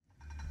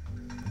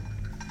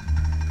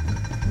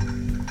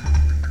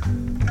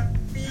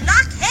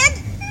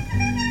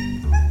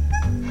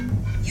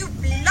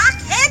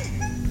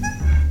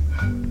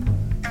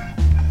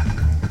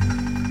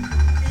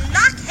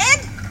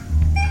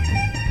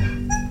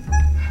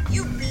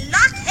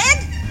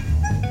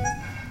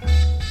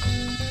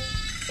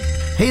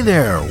Hey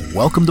there,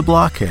 welcome to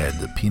Blockhead,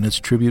 the Peanuts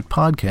Tribute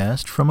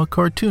podcast from a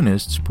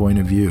cartoonist's point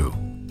of view.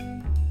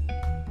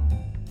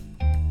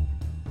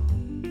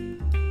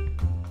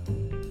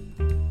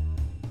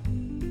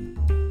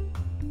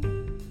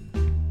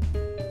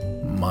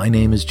 My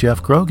name is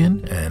Jeff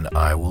Grogan, and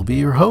I will be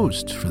your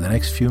host for the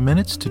next few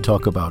minutes to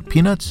talk about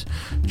Peanuts,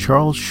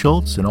 Charles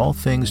Schulz, and all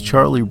things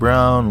Charlie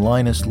Brown,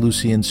 Linus,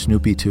 Lucy, and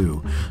Snoopy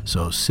too.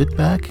 So sit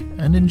back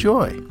and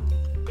enjoy.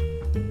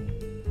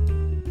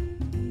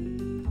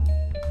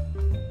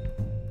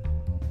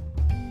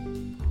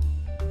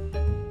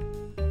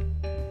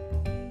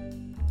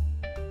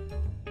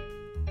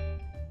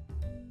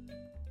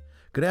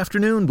 Good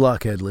afternoon,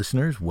 Blockhead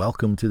listeners.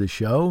 Welcome to the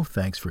show.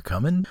 Thanks for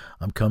coming.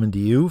 I'm coming to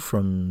you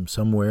from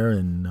somewhere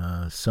in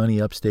sunny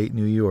upstate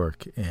New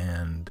York,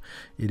 and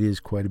it is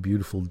quite a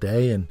beautiful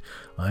day, and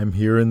I'm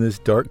here in this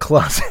dark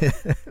closet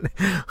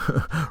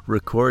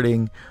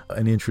recording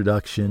an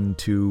introduction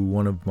to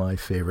one of my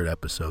favorite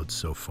episodes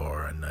so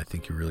far, and I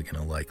think you're really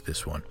going to like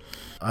this one.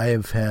 I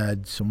have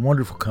had some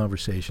wonderful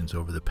conversations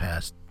over the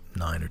past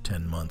 9 or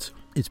 10 months.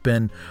 It's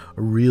been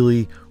a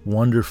really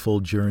wonderful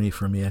journey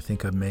for me. I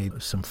think I've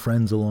made some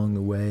friends along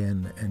the way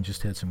and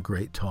just had some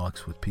great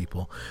talks with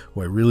people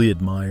who I really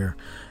admire.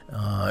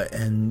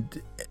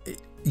 And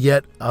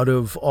yet, out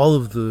of all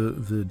of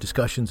the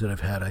discussions that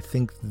I've had, I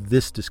think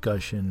this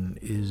discussion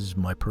is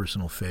my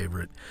personal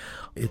favorite.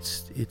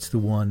 It's the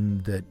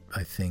one that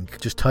I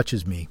think just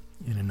touches me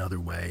in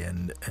another way.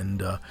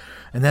 And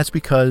that's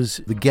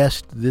because the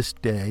guest this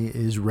day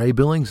is Ray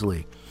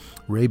Billingsley.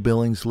 Ray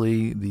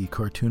Billingsley, the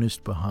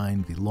cartoonist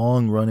behind the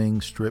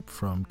long-running strip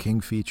from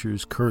King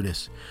Features,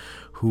 Curtis,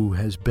 who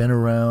has been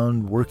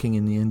around working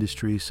in the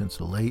industry since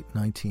the late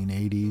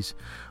 1980s,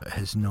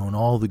 has known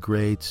all the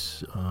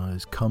greats,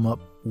 has come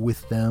up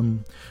with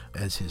them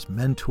as his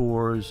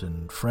mentors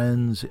and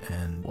friends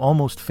and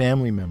almost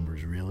family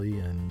members, really.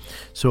 And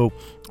so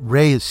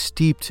Ray is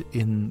steeped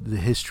in the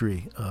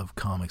history of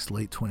comics,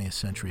 late 20th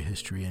century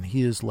history, and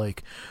he is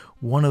like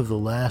one of the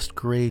last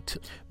great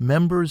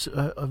members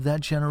of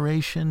that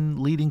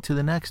generation leading to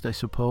the next, I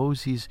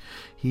suppose.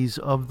 He's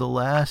of the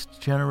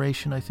last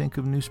generation, I think,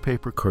 of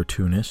newspaper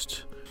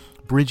cartoonists,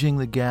 bridging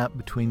the gap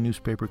between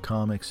newspaper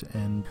comics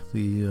and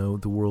the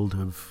world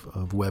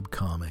of web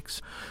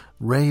comics.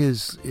 Ray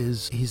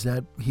he's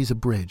a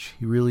bridge.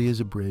 He really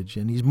is a bridge,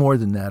 and he's more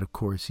than that, of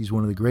course. He's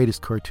one of the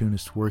greatest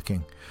cartoonists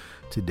working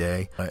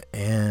today,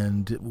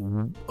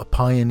 and a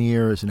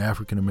pioneer as an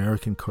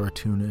African-American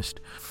cartoonist,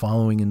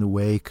 following in the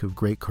wake of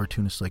great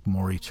cartoonists like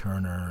Maury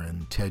Turner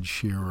and Ted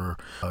Shearer.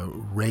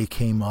 Ray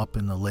came up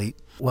in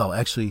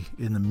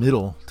in the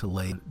middle to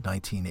late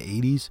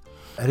 1980s,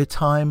 at a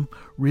time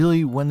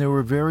really when there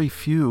were very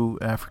few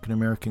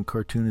African-American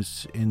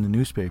cartoonists in the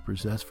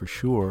newspapers, that's for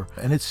sure.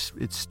 And it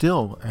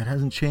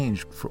hasn't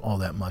changed for all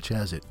that much,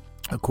 has it?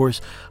 Of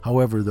course,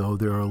 however, though,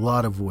 there are a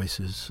lot of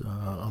voices,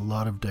 a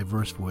lot of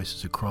diverse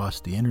voices across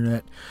the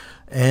internet,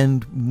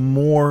 and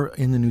more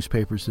in the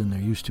newspapers than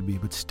there used to be.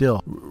 But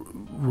still,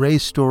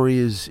 Ray's story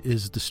is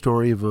the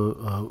story of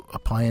a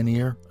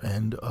pioneer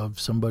and of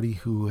somebody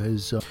who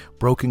has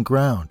broken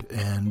ground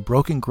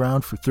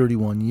for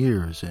 31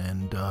 years.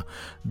 And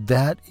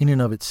that in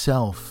and of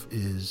itself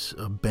is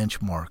a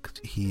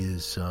benchmark. He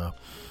is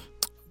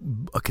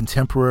a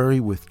contemporary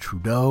with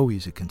Trudeau.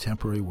 He's a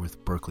contemporary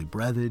with Berkeley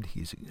Breathed.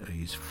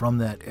 He's from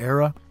that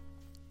era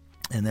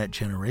and that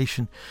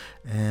generation,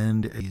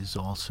 and he's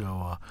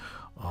also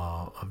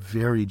a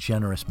very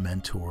generous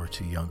mentor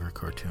to younger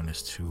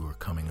cartoonists who are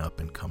coming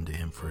up and come to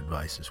him for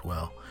advice as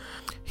well.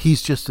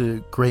 He's just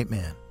a great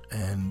man,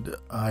 and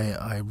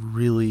I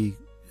really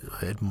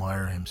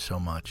admire him so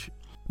much.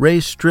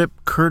 Ray's strip,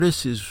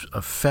 Curtis, is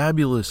a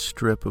fabulous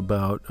strip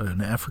about an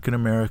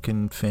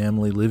African-American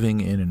family living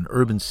in an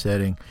urban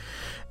setting,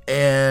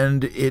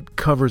 and it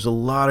covers a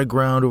lot of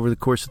ground over the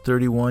course of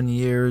 31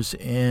 years,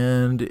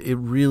 and it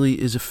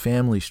really is a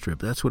family strip.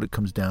 That's what it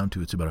comes down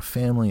to. It's about a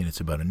family, and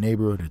it's about a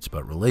neighborhood. It's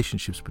about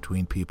relationships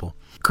between people.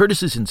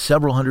 Curtis is in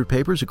several hundred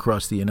papers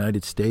across the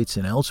United States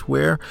and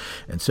elsewhere,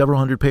 and several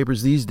hundred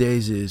papers these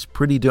days is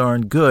pretty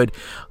darn good.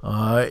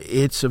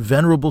 It's a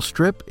venerable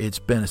strip. It's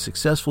been a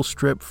successful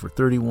strip for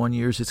 31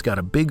 years. It's got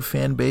a big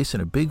fan base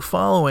and a big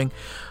following,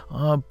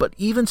 but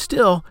even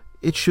still,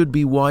 it should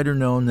be wider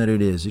known than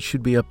it is. It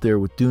should be up there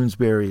with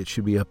Doonesbury. It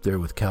should be up there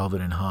with Calvin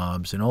and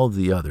Hobbes and all of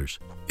the others.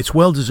 It's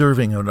well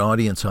deserving of an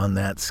audience on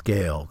that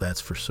scale, that's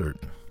for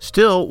certain.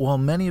 Still, while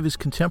many of his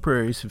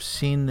contemporaries have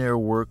seen their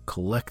work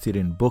collected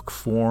in book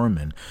form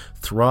and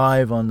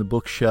thrive on the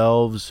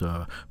bookshelves,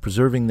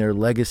 preserving their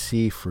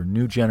legacy for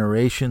new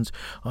generations,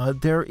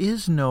 there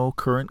is no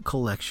current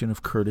collection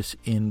of Curtis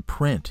in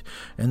print,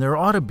 and there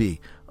ought to be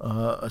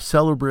a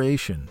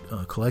celebration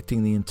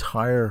collecting the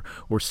entire,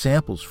 or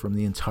samples from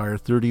the entire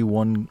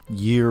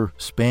 31-year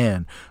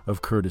span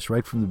of Curtis,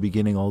 right from the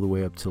beginning all the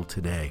way up till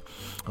today.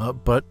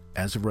 But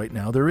as of right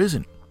now, there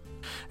isn't.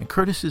 And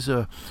Curtis is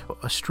a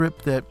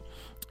strip that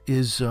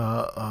is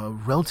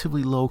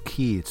relatively low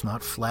key. It's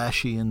not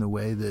flashy in the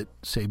way that,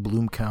 say,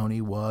 Bloom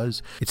County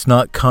was. It's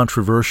not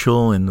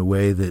controversial in the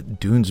way that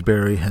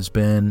Doonesbury has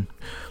been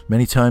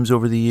many times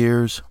over the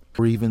years,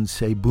 or even,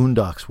 say,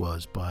 Boondocks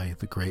was by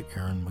the great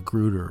Aaron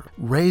McGruder.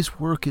 Ray's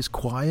work is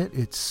quiet,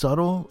 it's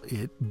subtle,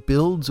 it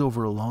builds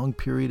over a long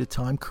period of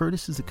time.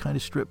 Curtis is the kind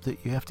of strip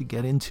that you have to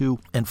get into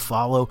and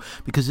follow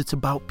because it's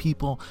about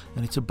people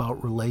and it's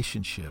about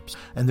relationships.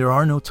 And there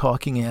are no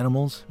talking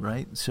animals,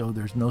 right? So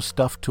there's no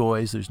stuffed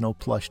toys, there's no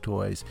plush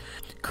toys.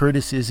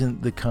 Curtis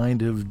isn't the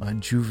kind of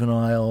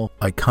juvenile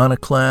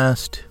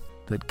iconoclast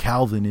that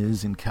Calvin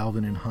is in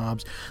Calvin and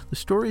Hobbes. The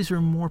stories are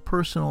more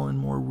personal and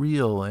more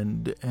real,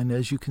 and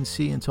as you can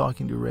see in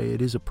talking to Ray,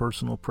 it is a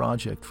personal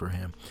project for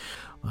him.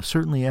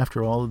 Certainly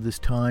after all of this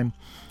time,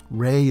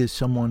 Ray is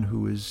someone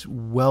who is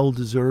well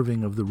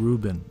deserving of the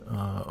Reuben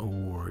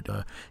Award.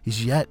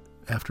 He's yet,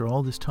 after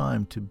all this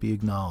time, to be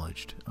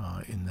acknowledged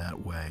in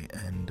that way,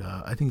 and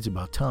I think it's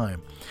about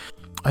time.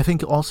 I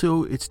think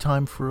also it's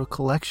time for a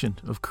collection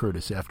of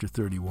Curtis after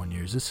 31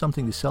 years. It's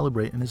something to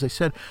celebrate, and as I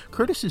said,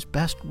 Curtis is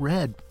best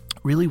read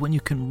really when you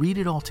can read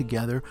it all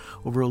together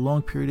over a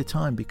long period of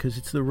time, because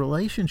it's the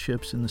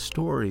relationships and the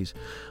stories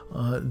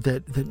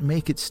that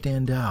make it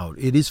stand out.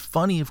 It is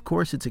funny, of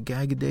course, it's a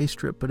gag-a-day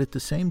strip, but at the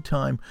same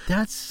time,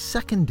 that's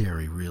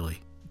secondary,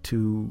 really,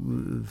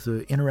 to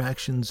the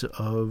interactions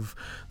of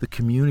the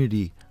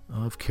community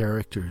of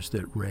characters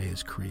that Ray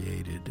has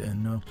created.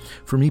 And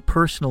for me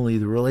personally,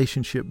 the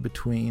relationship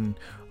between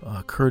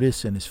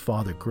Curtis and his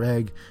father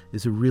Greg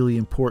is a really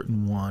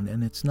important one,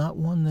 and it's not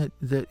one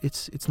that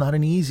it's not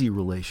an easy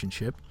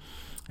relationship,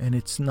 and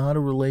it's not a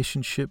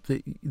relationship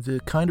that the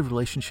kind of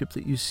relationship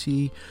that you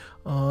see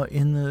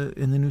in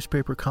the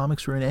newspaper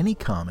comics or in any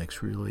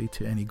comics really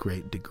to any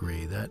great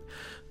degree.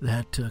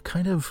 That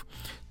kind of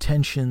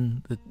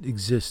tension that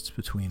exists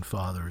between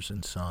fathers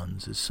and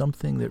sons is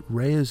something that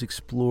Ray has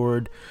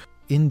explored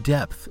in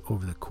depth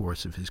over the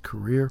course of his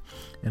career,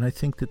 and I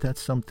think that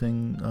that's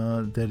something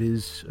that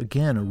is,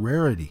 again, a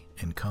rarity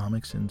in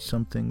comics and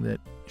something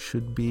that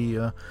should be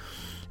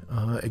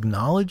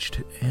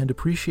acknowledged and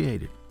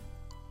appreciated.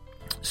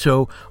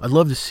 So I'd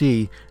love to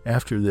see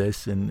after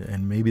this,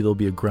 and maybe there'll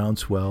be a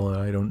groundswell,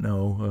 I don't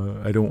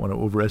know, I don't want to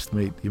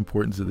overestimate the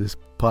importance of this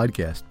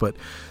podcast, but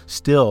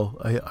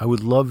still, I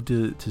would love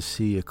to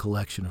see a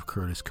collection of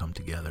Curtis come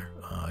together.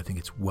 I think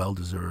it's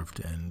well-deserved,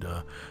 and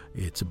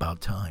it's about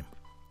time.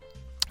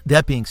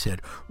 That being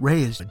said,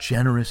 Ray is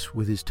generous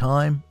with his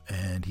time,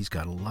 and he's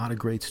got a lot of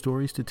great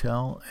stories to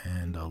tell,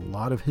 and a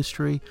lot of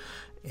history,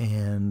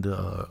 and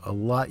a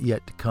lot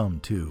yet to come,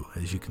 too.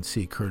 As you can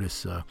see,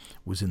 Curtis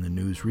was in the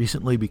news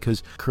recently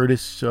because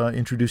Curtis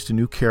introduced a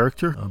new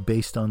character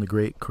based on the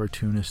great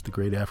cartoonist, the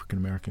great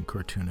African-American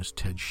cartoonist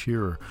Ted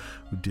Shearer,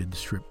 who did the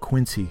strip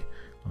Quincy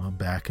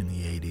back in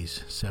the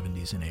 80s,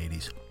 70s and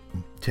 80s.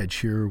 Ted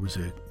Shearer was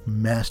a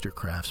master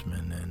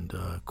craftsman,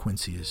 and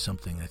Quincy is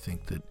something I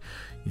think that,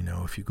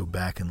 if you go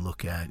back and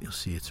look at, you'll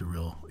see it's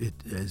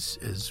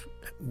as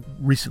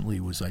recently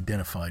was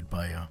identified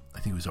by, I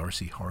think it was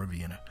R.C.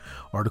 Harvey in an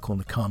article in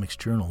the Comics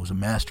Journal, was a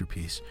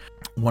masterpiece.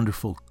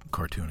 Wonderful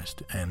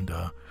cartoonist. And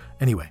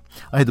anyway,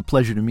 I had the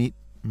pleasure to meet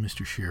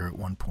Mr. Shearer at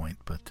one point,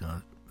 but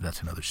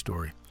that's another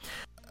story.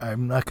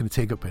 I'm not going to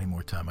take up any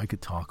more time. I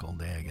could talk all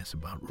day, I guess,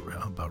 about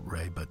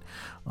Ray, but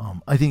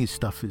I think his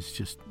stuff is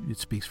just, it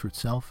speaks for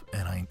itself,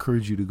 and I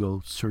encourage you to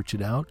go search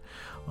it out.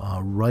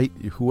 Write,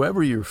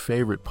 whoever your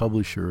favorite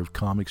publisher of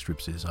comic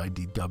strips is,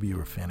 IDW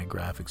or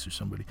Fantagraphics or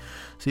somebody,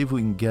 see if we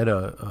can get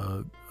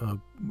a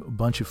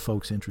bunch of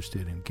folks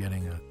interested in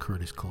getting a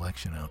Curtis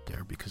collection out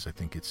there, because I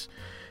think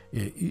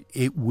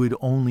it would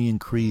only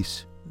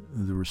increase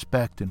the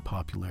respect and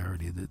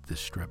popularity that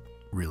this strip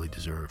really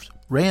deserves.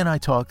 Ray and I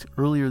talked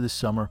earlier this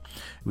summer.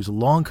 It was a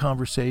long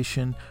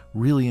conversation,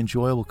 really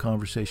enjoyable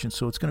conversation,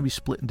 so it's going to be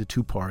split into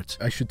two parts.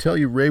 I should tell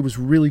you, Ray was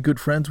really good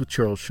friends with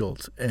Charles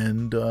Schulz,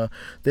 and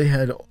they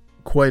had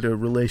quite a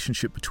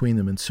relationship between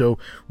them, and so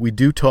we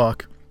do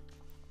talk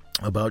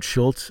about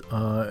Schulz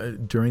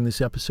during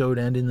this episode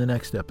and in the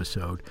next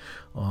episode,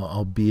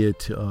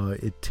 albeit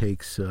it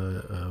takes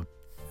a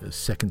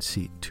second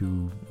seat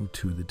to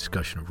the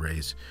discussion of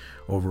Ray's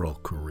overall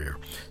career.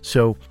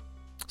 So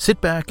sit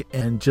back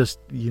and just,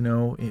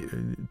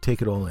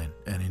 take it all in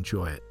and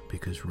enjoy it,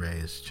 because Ray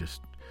is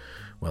just,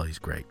 well, he's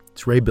great.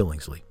 It's Ray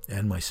Billingsley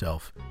and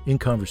myself in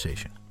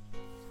conversation.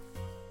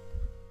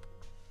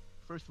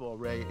 First of all,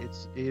 Ray,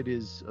 it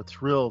is a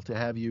thrill to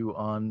have you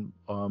on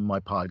my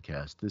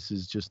podcast. This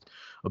is just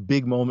a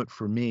big moment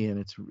for me, and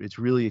it's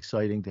really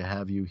exciting to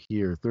have you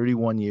here.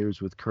 31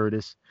 years with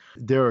Curtis.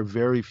 There are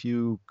very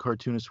few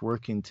cartoonists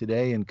working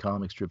today in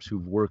comic strips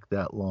who've worked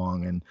that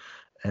long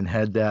and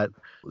had that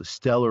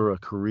stellar a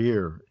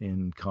career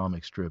in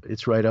comic strip.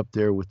 It's right up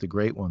there with the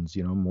great ones,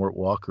 Mort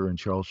Walker and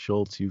Charles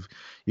Schulz. You've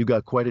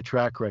got quite a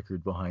track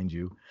record behind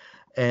you.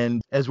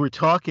 And as we're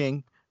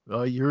talking,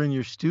 you're in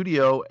your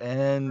studio,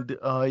 and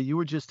you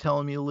were just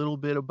telling me a little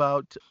bit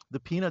about the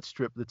Peanut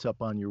strip that's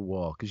up on your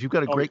wall, because you've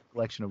got a great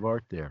collection of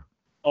art there.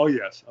 Oh,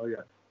 yes.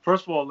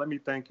 First of all, let me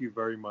thank you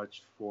very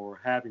much for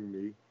having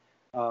me.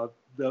 Uh,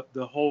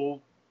 the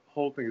whole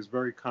thing is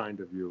very kind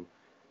of you,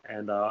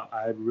 and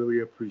I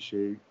really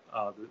appreciate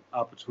the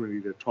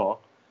opportunity to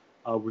talk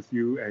with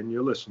you and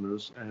your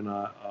listeners, and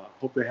I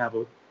hope they have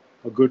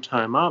a good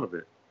time out of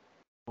it.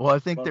 Well, I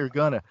think But they're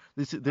gonna.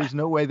 There's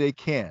no way they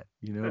can't,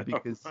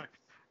 because right.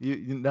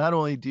 you not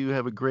only do you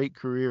have a great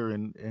career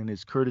and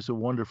is Curtis a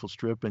wonderful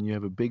strip and you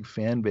have a big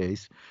fan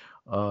base,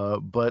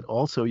 but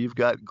also you've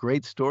got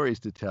great stories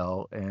to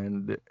tell,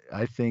 and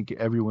I think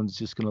everyone's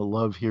just gonna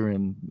love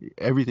hearing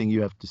everything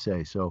you have to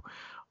say. So,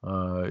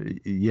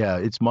 yeah,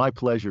 it's my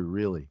pleasure,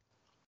 really.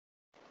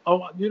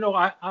 Oh,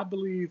 I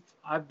believe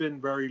I've been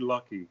very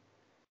lucky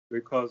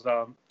because,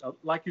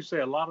 like you say,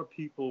 a lot of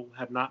people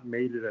have not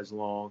made it as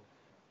long,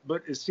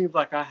 but it seems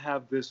like I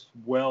have this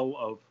well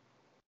of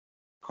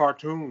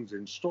cartoons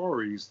and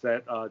stories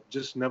that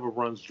just never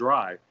runs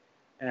dry.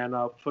 And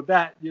for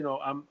that,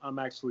 I'm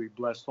actually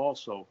blessed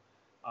also.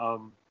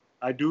 Um,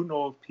 I do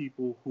know of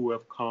people who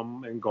have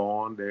come and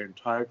gone, their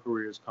entire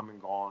careers come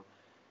and gone.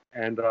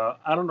 And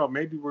I don't know,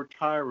 maybe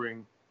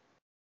retiring,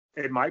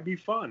 it might be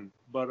fun,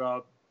 but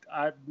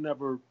I've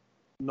never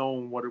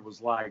known what it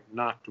was like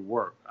not to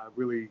work. I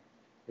really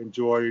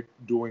enjoy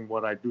doing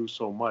what I do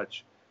so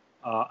much.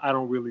 I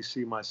don't really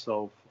see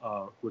myself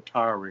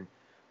retiring.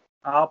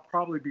 I'll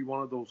probably be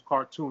one of those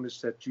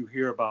cartoonists that you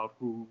hear about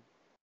who,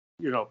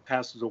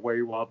 passes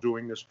away while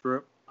doing the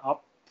strip.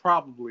 I'll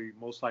probably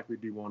most likely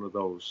be one of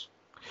those.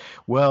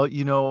 Well,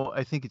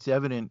 I think it's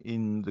evident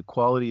in the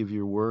quality of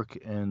your work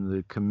and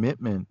the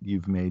commitment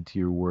you've made to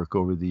your work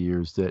over the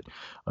years that,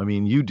 I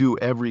mean, you do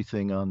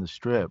everything on the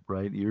strip,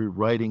 right? You're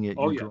writing it,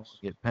 Oh, you're drawing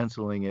yes. it,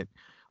 penciling it,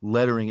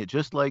 lettering it,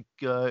 just like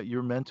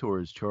your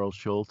mentors, Charles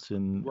Schultz,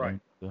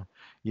 Right.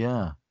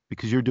 yeah,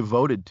 because you're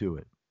devoted to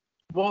it.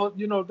 Well,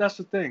 that's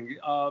the thing.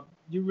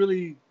 You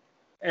really,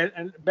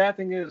 and the bad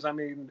thing is, I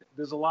mean,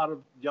 there's a lot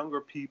of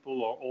younger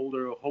people or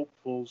older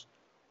hopefuls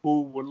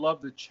who would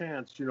love the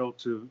chance,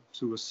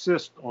 to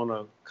assist on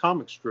a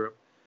comic strip.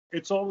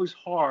 It's always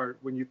hard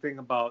when you think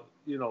about,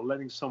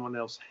 letting someone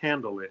else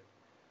handle it,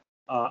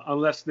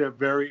 unless they're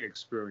very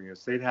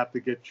experienced. They'd have to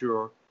get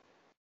your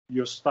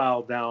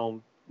style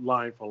down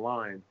line for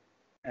line,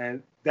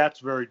 and that's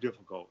very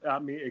difficult. I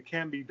mean, it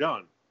can be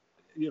done.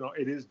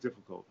 It is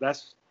difficult.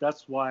 That's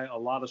why a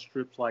lot of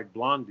strips like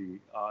Blondie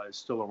is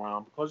still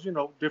around because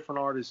different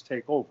artists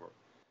take over.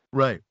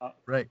 Right, Uh,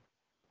 right.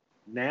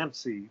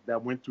 Nancy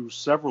that went through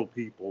several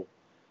people,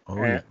 Oh,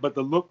 yeah. but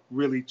the look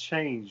really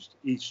changed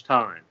each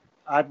time.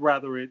 I'd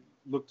rather it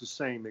look the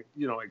same,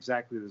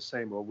 exactly the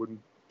same, or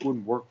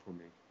wouldn't work for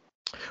me.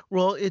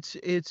 Well, it's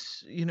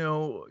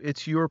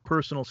your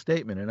personal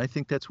statement, and I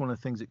think that's one of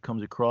the things that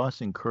comes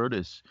across in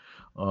Curtis,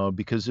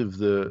 because of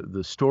the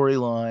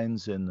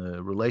storylines and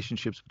the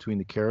relationships between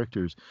the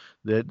characters.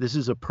 That this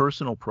is a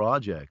personal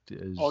project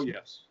Oh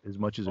yes, as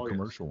much as a oh yes,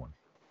 commercial one.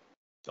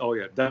 oh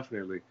yeah,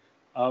 definitely.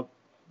 Uh,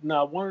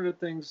 Now, one of the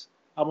things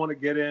I want to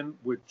get in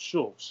with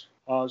Schultz.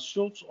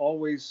 Schultz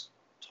always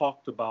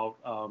talked about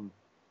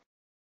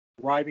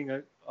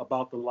writing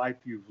about the life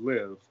you've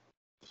lived,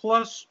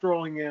 plus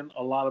throwing in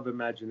a lot of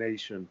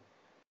imagination.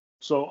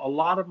 So a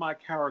lot of my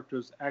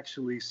characters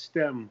actually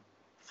stem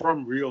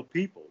from real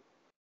people.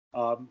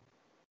 Um,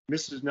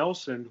 Mrs.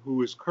 Nelson,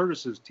 who is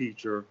Curtis's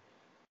teacher,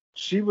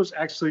 she was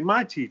actually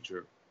my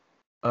teacher,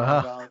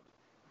 and Uh-huh.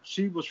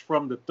 she was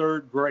from the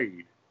third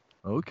grade,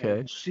 and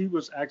Okay. she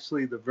was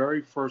actually the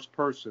very first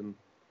person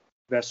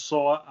that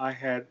saw I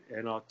had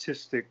an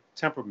autistic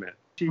temperament.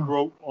 She Huh.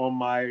 wrote on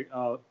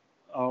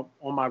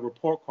my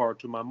report card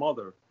to my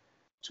mother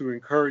to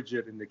encourage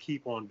it and to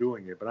keep on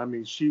doing it. But I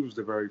mean, she was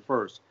the very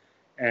first.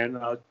 And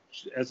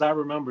as I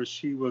remember,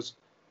 she was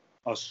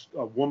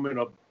a woman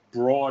of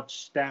broad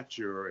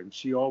stature, and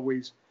she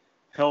always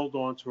held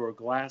on to her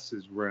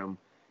glasses rim,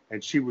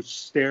 and she would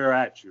stare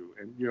at you,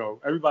 and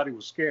everybody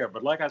was scared.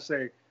 But like I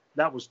say,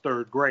 that was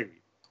third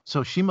grade.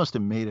 So she must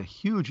have made a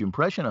huge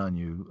impression on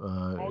you.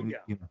 Oh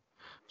yeah,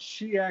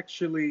 she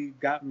actually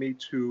got me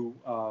to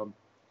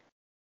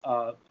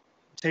uh,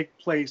 take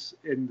place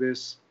in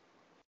this.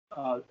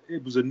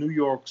 It was a New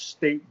York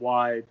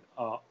statewide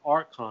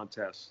art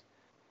contest.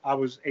 I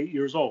was 8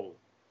 years old.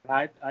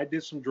 I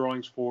did some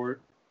drawings for it,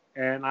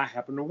 and I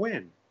happened to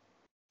win.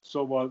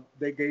 So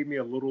they gave me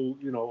a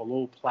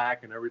little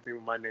plaque and everything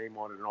with my name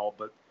on it and all.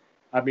 But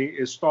I mean,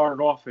 it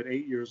started off at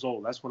 8 years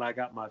old. That's when I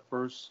got my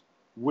first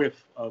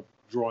whiff of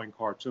drawing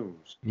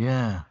cartoons.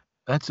 Yeah.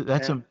 That's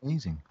And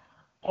amazing.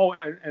 oh,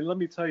 and let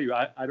me tell you,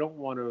 I don't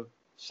want to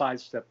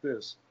sidestep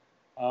this.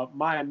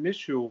 My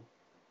initial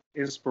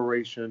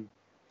inspiration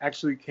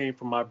actually came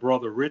from my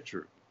brother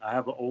Richard. I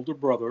have an older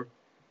brother.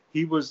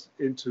 He was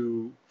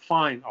into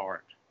fine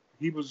art.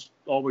 He was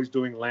always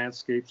doing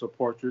landscapes or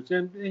portraits,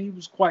 and he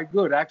was quite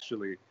good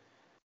actually.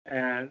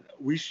 And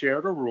we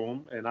shared a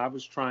room, and I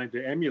was trying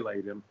to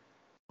emulate him,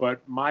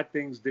 but my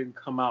things didn't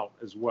come out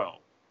as well.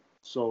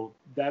 So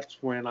that's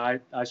when I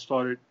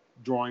started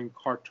drawing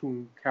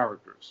cartoon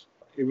characters.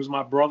 It was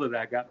my brother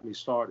that got me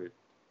started.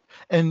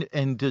 And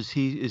is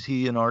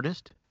he an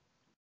artist?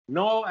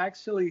 No,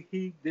 actually,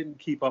 he didn't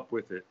keep up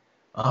with it.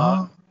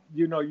 Uh, Oh.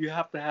 you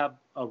have to have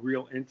a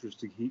real interest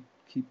to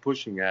keep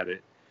pushing at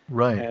it.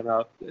 Right. And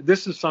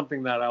this is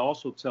something that I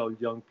also tell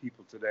young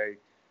people today,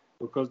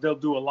 because they'll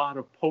do a lot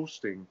of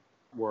posting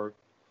work,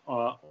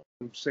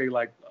 say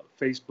like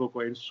Facebook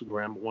or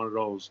Instagram, one of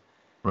those.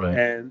 Right.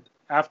 And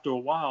after a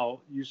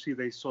while, you see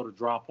they sort of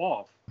drop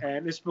off.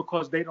 And it's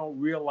because they don't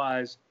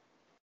realize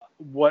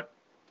what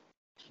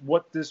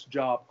this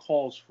job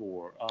calls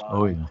for.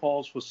 It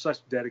calls for such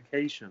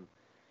dedication.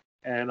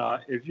 And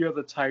if you're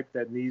the type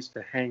that needs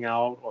to hang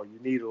out or you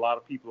need a lot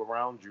of people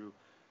around you,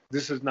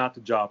 this is not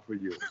the job for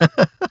you.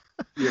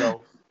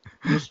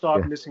 You'll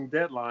start missing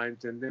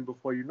deadlines, and then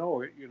before you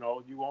know it,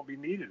 you won't be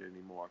needed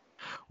anymore.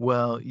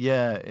 Well,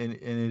 yeah, and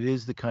it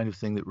is the kind of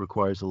thing that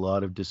requires a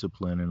lot of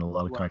discipline and a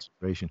lot of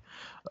concentration.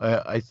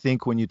 I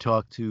think when you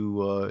talk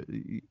to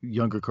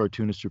younger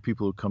cartoonists or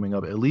people who are coming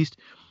up, at least,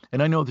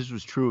 and I know this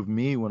was true of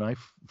me when I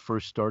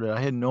first started,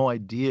 I had no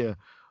idea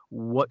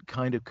what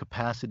kind of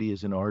capacity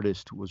as an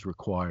artist was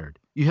required.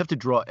 You have to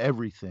draw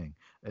everything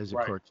as a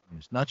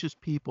cartoonist, not just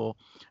people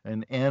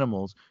and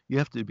animals. You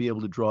have to be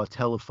able to draw a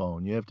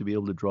telephone. You have to be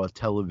able to draw a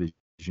television.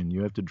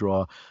 You have to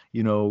draw,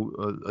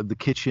 the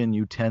kitchen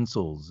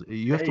utensils.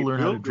 You have to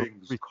learn how to draw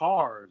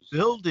cars,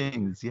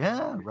 buildings.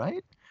 Yeah,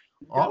 right.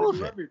 All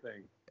of it.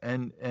 Everything.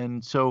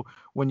 And so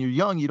when you're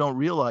young, you don't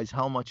realize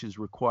how much is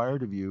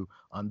required of you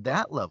on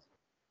that level.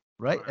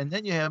 Right. And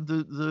then you have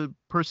the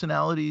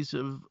personalities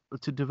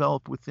to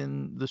develop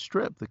within the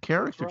strip, the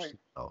characters to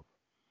develop.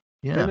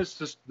 Yeah. Then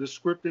it's the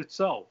script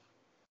itself.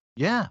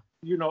 Yeah.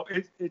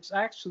 It's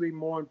actually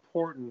more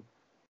important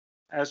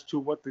as to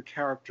what the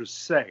characters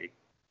say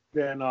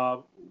than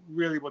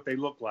really what they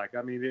look like.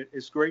 I mean,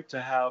 it's great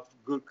to have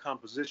good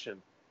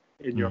composition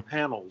in your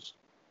panels,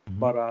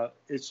 but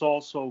it's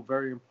also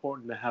very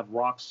important to have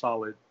rock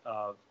solid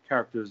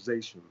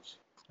characterizations.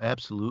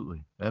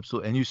 Absolutely.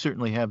 Absolutely. And you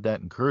certainly have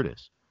that in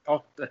Curtis.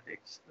 Oh,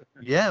 thanks.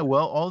 Yeah,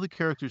 well, all the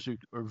characters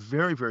are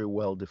very, very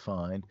well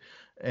defined,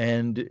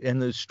 and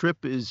the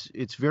strip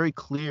it's very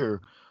clear.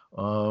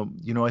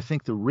 I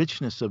think the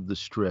richness of the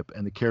strip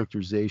and the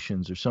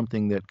characterizations are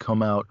something that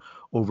come out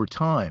over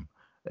time,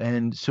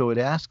 and so it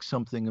asks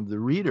something of the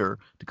reader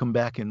to come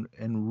back and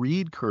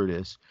read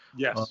Curtis,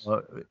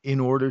 in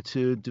order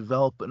to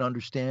develop an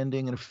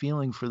understanding and a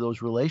feeling for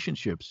those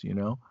relationships.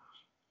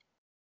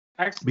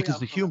 Actually, because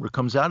the humor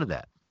comes out of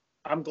that.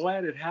 I'm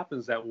glad it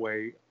happens that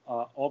way.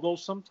 Although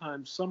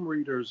sometimes some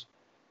readers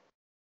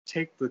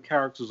take the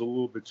characters a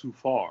little bit too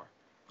far.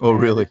 Oh,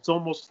 really? It's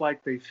almost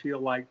like they feel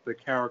like the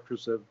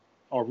characters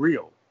are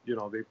real.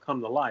 They've come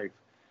to life.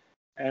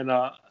 And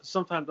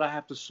sometimes I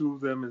have to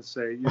soothe them and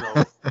say,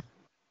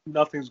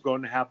 nothing's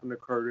going to happen to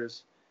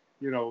Curtis.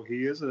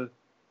 He is a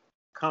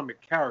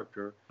comic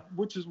character,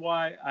 which is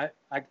why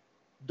I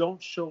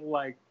don't show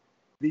like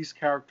these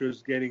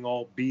characters getting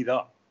all beat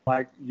up.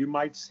 Like you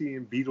might see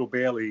in Beetle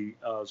Bailey,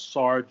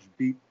 Sarge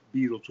beat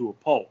Beetle to a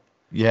pulp.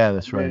 Yeah,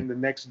 that's right. And the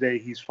next day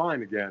he's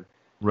fine again.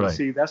 Right. You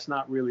see, that's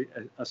not really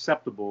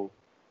acceptable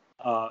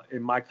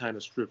in my kind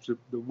of strips.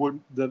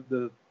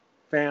 The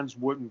fans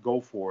wouldn't go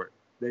for it.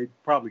 They'd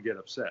probably get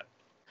upset.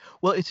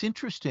 Well, it's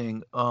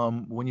interesting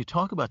when you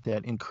talk about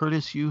that. In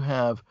Curtis, you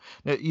have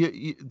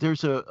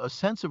there's a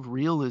sense of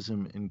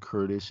realism in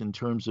Curtis in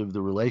terms of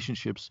the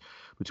relationships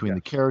between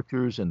the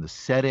characters, and the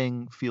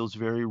setting feels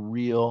very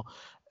real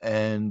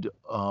and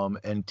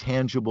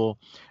tangible.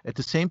 At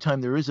the same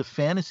time, there is a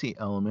fantasy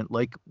element.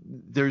 Like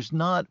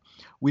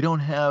we don't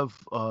have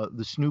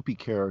the Snoopy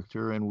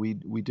character, and we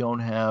don't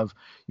have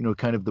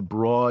kind of the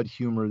broad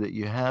humor that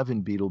you have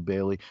in Beetle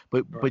Bailey,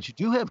 but you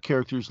do have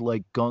characters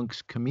like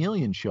Gunk's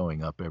Chameleon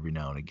showing up every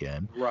now and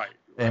again,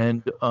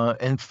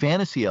 and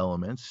fantasy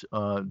elements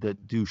that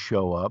do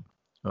show up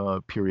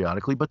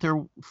periodically, but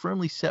they're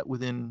firmly set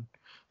within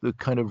the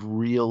kind of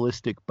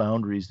realistic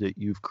boundaries that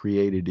you've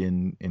created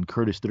in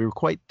Curtis that are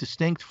quite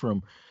distinct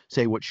from,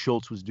 say, what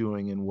Schulz was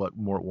doing and what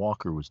Mort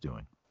Walker was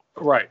doing.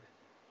 Right.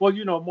 Well,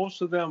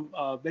 most of them,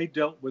 they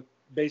dealt with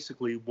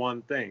basically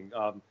one thing.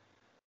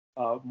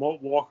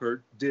 Mort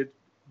Walker did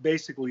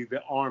basically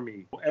the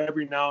army.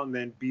 Every now and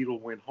then Beetle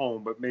went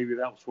home, but maybe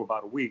that was for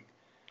about a week.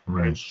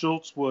 Right. And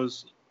Schulz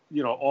was,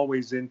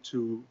 always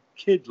into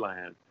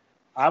Kidland.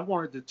 I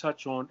wanted to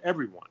touch on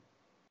everyone.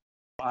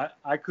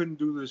 I couldn't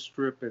do this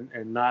strip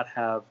and not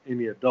have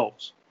any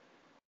adults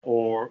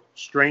or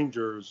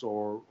strangers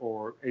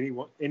or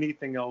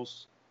anything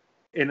else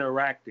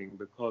interacting,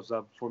 because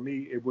for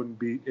me it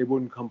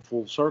wouldn't come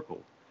full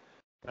circle.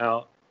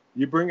 Now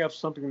you bring up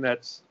something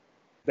that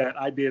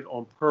I did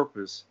on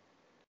purpose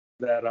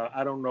that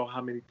I don't know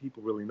how many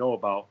people really know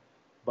about,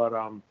 but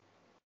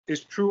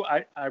it's true.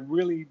 I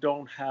really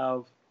don't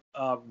have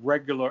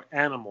regular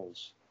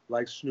animals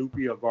like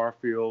Snoopy or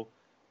Garfield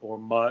or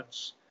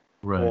Mutz.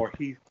 Right. Or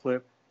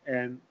Heathcliff,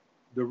 and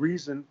the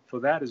reason for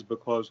that is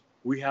because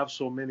we have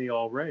so many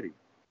already.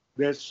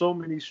 There's so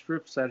many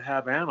strips that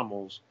have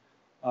animals.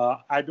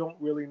 I don't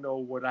really know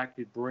what I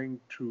could bring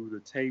to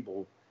the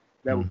table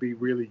that would be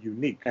really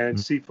unique. And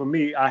see, for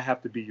me, I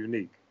have to be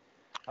unique.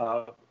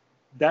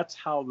 That's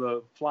how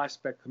the Fly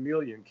Speck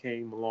Chameleon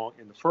came along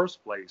in the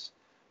first place,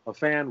 a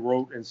fan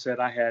wrote and said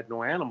I had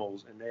no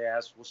animals, and they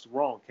asked, "What's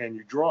wrong? Can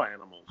you draw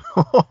animals?"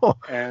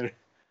 And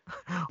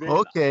then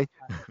Okay.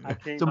 I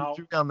came Someone out.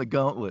 threw down the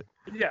gauntlet.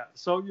 Yeah,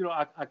 so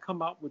I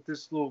come out with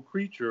this little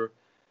creature,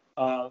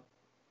 uh,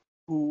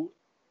 who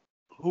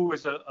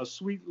is a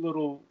sweet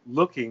little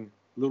looking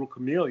little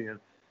chameleon,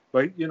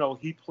 but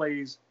he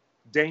plays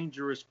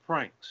dangerous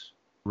pranks.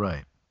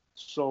 Right.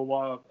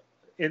 So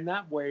in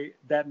that way,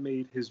 that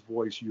made his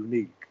voice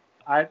unique.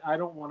 I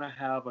don't want to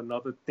have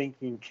another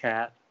thinking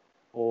cat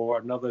or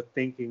another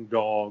thinking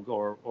dog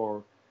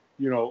or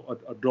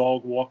a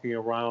dog walking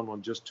around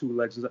on just two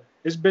legs.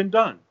 It's been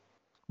done.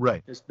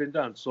 Right. It's been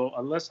done. So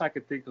unless I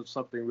could think of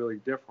something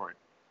really different,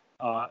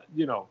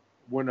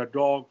 when a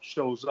dog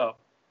shows up,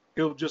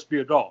 he'll just be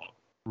a dog.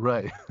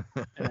 Right.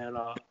 And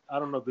I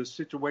don't know, the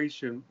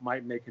situation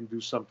might make him do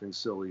something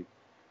silly,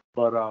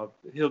 but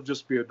he'll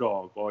just be a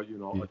dog or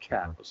Yeah. a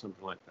cat or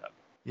something like that.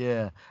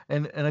 Yeah,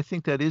 and I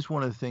think that is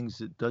one of the things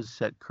that does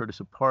set Curtis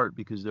apart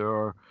because there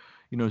are,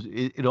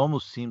 it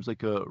almost seems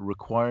like a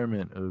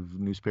requirement of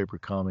newspaper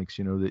comics,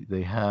 that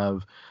they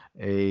have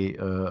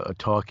a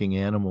talking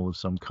animal of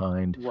some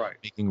kind Right.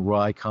 making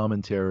wry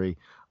commentary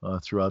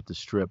throughout the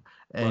strip,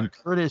 and Right.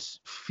 Curtis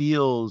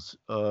feels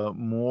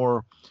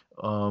more.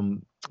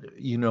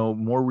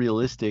 More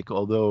realistic,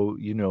 although,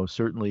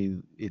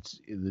 certainly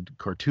the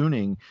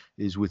cartooning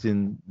is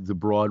within the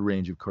broad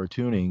range of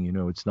cartooning.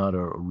 It's not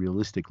a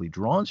realistically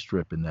drawn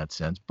strip in that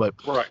sense, but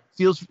Right.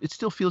 it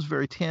still feels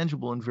very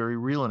tangible and very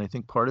real. And I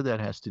think part of that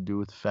has to do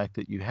with the fact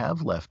that you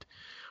have left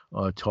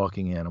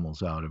talking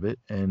animals out of it,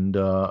 and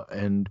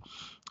the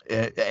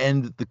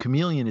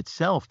chameleon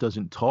itself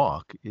doesn't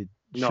talk. It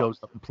No. shows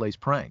up and plays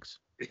pranks.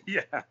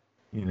 Yeah.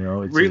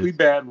 It's really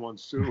bad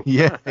ones too.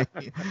 Yeah,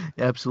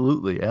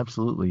 absolutely,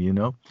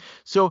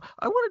 So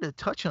I wanted to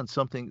touch on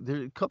something. There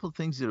are a couple of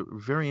things that are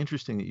very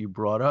interesting that you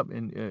brought up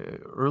and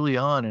early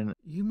on, and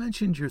you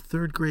mentioned your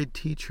third grade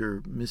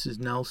teacher, Mrs.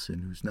 Nelson,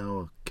 who's now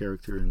a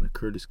character in the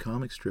Curtis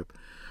comic strip,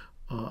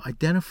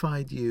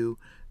 identified you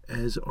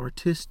as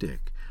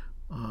artistic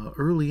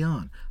early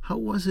on. How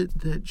was it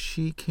that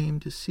she came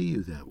to see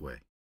you that way?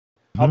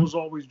 I was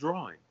always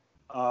drawing.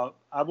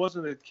 I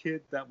wasn't a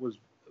kid that was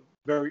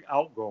very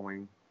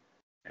outgoing,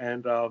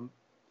 and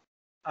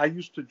I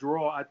used to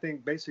draw, I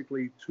think,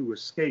 basically to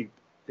escape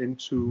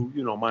into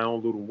my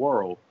own little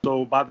world.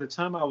 So by the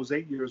time I was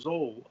 8 years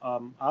old,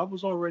 I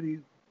was already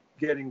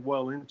getting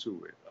well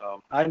into it.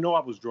 I know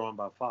I was drawing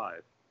by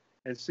 5,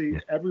 and see,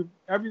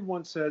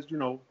 everyone says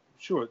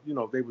sure,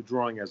 they were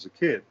drawing as a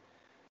kid,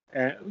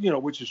 and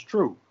which is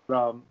true.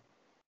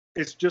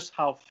 It's just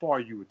how far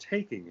you were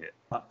taking it.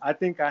 I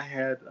think I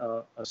had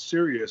a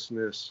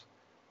seriousness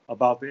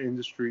about the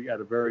industry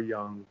at a very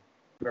young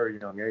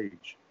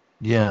age.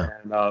 Yeah.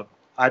 And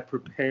I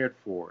prepared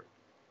for it.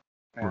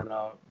 And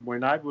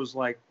when I was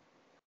like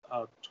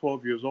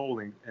 12 years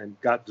old and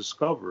got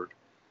discovered,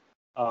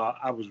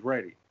 I was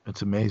ready.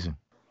 That's amazing.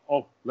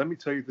 Oh, let me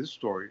tell you this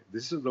story.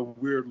 This is a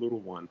weird little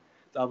one.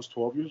 I was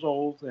 12 years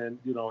old and,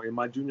 in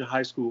my junior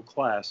high school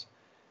class,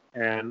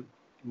 and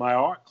my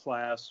art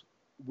class,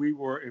 we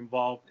were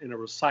involved in a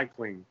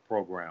recycling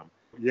program.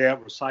 Yeah,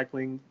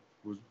 recycling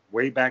was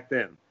way back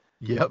then.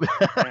 Yep.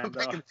 And,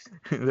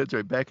 that's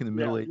right, back in the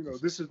Middle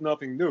Ages. This is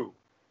nothing new.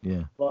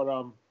 Yeah. But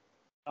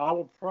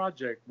our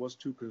project was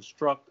to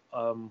construct,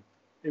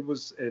 it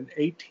was an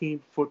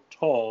 18-foot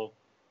tall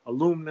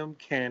aluminum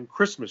can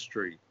Christmas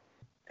tree.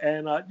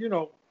 And,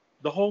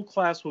 the whole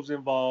class was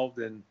involved,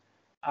 and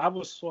I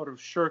was sort of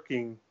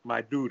shirking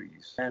my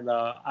duties. And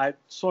I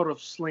sort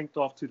of slinked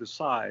off to the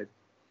side.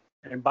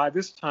 And by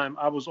this time,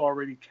 I was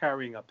already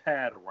carrying a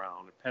pad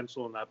around, a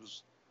pencil, and I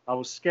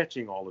was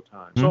sketching all the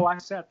time. So I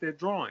sat there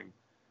drawing,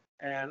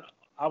 and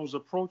I was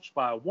approached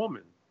by a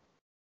woman,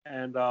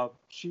 and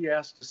she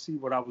asked to see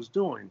what I was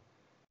doing,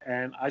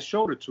 and I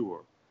showed it to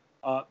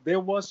her.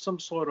 There was some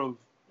sort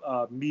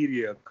of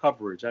media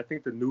coverage. I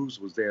think the news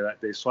was there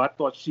that day, so I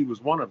thought she was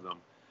one of them.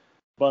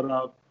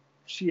 But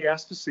she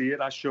asked to see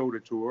it. I showed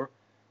it to her.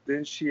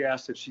 Then she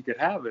asked if she could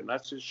have it, and I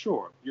said,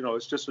 sure.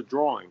 It's just a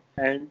drawing.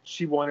 And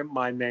she wanted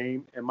my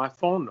name and my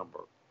phone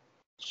number.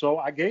 So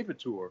I gave it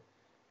to her.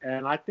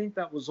 And I think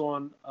that was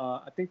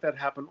I think that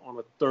happened on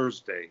a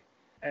Thursday.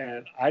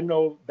 And I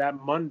know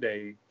that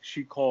Monday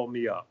she called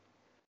me up.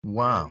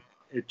 Wow.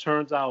 And it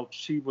turns out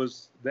she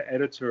was the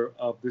editor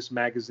of this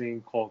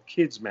magazine called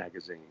Kids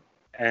Magazine.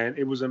 And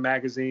it was a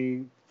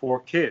magazine for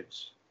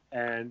kids.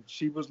 And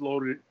she was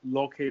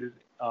located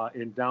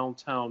in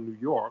downtown New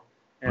York.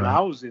 And Right.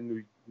 I was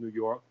in New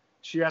York.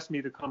 She asked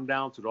me to come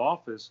down to the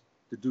office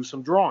to do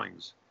some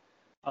drawings.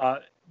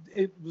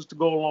 It was to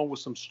go along with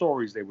some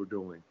stories they were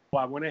doing. So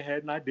I went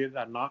ahead and I did it.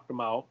 I knocked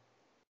them out.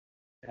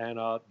 And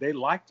they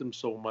liked them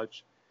so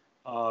much,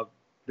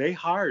 they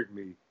hired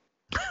me.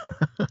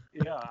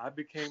 Yeah, I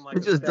became like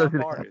a staff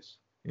artist.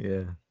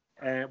 Yeah.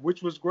 And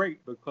which was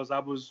great because I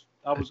was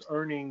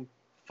earning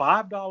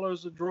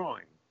 $5 a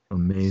drawing.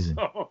 Amazing.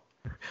 So,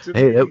 to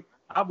Hey, me,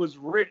 I was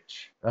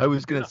rich. I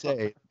was going to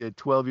say, at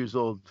 12 years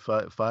old,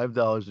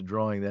 $5 a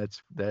drawing,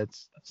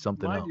 that's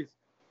something else.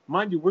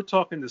 Mind you, we're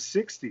talking the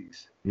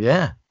 60s.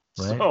 Yeah.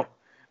 right? So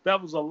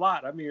that was a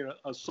lot. I mean,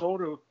 a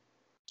soda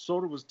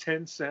was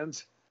 10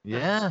 cents.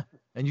 Yeah,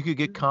 and you could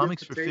get You can get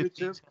comics for potato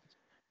 15 chips. cents.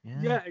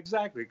 Yeah, Yeah,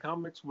 exactly.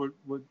 Comics were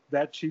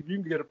that cheap. You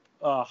can get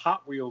a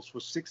Hot Wheels for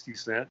 60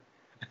 cents.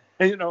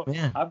 And,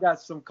 yeah. I've got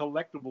some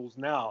collectibles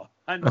now.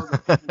 I know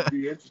that people would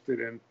be interested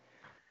in.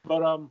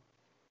 But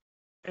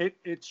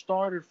it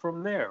started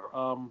from there. I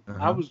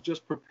Uh-huh. was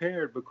just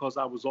prepared because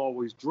I was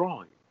always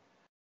drawing.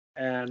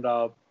 And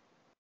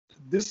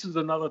this is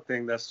another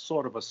thing that's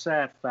sort of a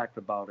sad fact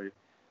about it.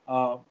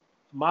 Uh,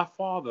 my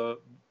father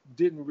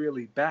didn't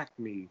really back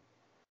me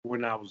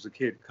when I was a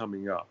kid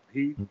coming up.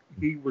 He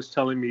was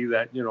telling me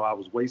that I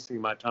was wasting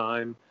my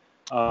time,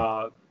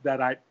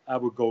 that I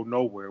would go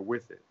nowhere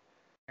with it,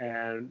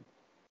 and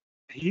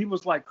he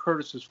was like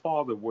Curtis's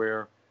father,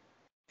 where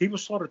he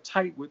was sort of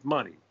tight with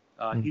money.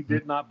 He Mm-hmm.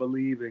 did not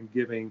believe in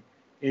giving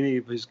any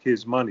of his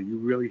kids money. You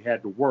really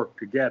had to work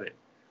to get it.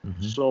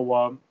 Mm-hmm.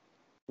 So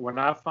when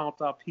I found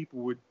out people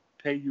would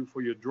pay you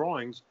for your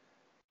drawings,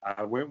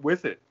 I went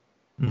with it.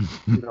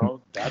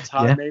 That's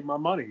how I Yeah, made my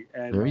money.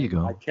 And there you I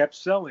go. kept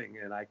selling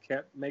and I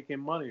kept making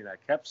money and I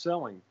kept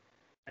selling.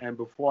 And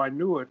before I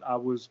knew it, I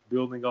was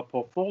building a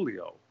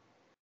portfolio.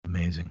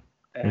 Amazing.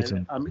 It's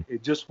And I mean, amazing.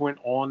 it just went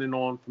on and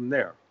on from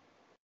there.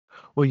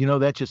 Well,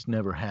 that just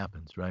never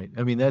happens, right?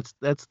 I mean, that's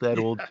that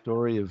old Yeah,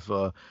 story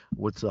of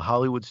what's the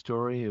Hollywood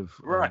story of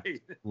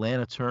right,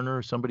 Lana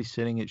Turner, somebody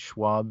sitting at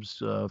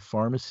Schwab's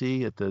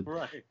pharmacy at the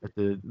right. at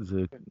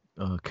the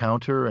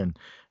counter and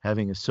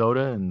having a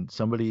soda, and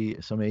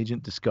some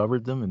agent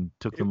discovered them and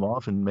took It, them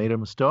off and made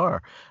them a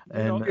star.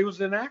 And it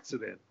was an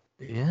accident,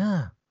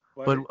 yeah,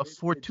 but but it, a it, it just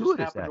fortuitous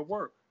happened to accident.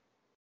 work.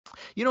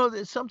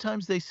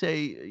 Sometimes they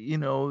say,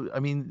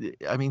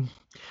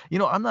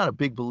 I'm not a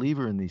big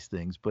believer in these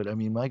things, but I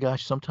mean, my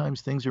gosh,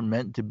 sometimes things are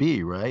meant to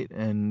be, right?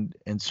 And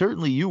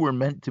certainly you were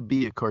meant to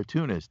be a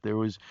cartoonist. There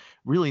was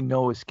really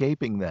no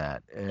escaping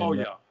that. Oh, And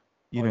yeah.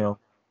 you Oh, yeah. know,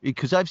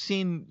 because I've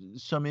seen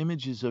some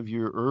images of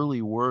your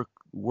early work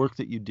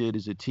that you did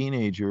as a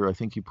teenager. I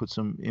think you put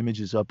some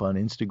images up on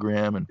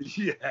Instagram, and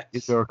there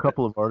Yes. are a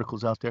couple of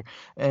articles out there,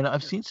 and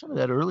I've seen some of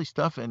that early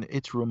stuff, and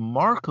it's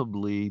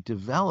remarkably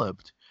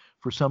developed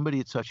for somebody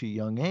at such a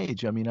young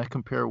age. I mean, I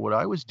compare what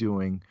I was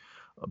doing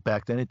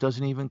back then; it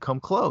doesn't even come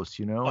close.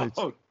 It's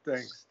Oh,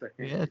 thanks. Thank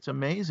yeah, you. it's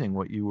amazing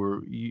what you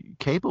were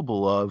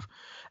capable of,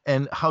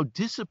 and how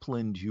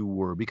disciplined you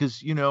were.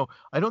 Because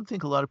I don't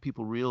think a lot of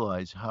people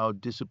realize how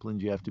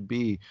disciplined you have to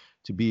be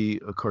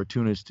a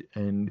cartoonist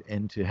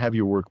and to have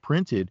your work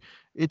printed.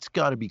 It's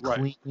got to be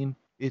Right. clean.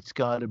 It's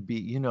got to be,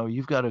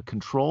 you've got to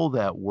control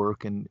that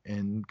work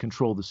and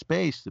control the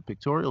space, the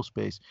pictorial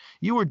space.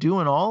 You were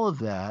doing all of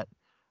that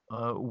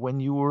when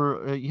you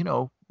were,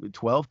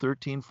 12,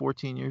 13,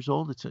 14 years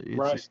old. It's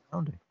Right.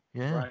 astounding.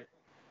 Yeah. Right.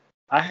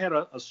 I had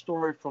a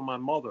story from my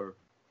mother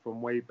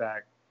from way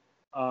back.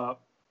 Uh,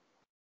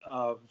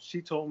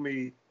 she told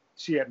me,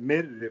 she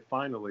admitted it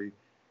finally,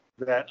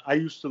 that I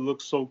used to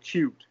look so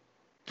cute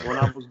when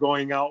I was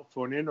going out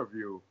for an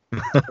interview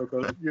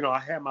because, I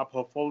had my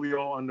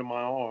portfolio under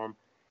my arm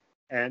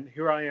and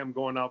here I am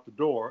going out the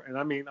door. And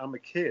I mean, I'm a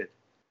kid.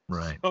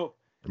 Right. So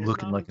it's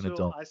Looking not like an until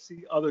adult. I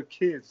see other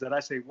kids that I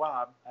say,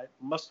 wow, I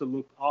must have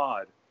looked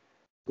odd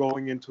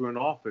going into an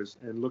office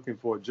and looking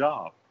for a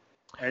job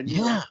and,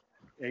 Yeah.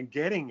 and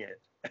getting it.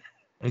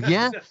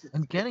 Yeah. That's the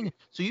And getting thing. it.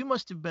 So you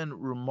must have been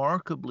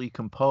remarkably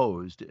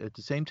composed. At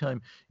the same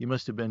time, you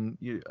must have been,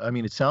 I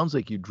mean, it sounds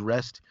like you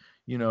dressed,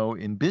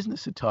 in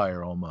business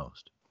attire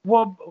almost.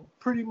 Well,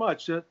 pretty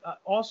much.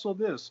 Also,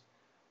 this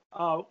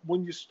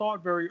when you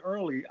start very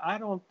early, I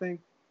don't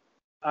think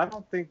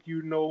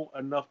you know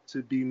enough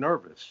to be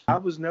nervous. I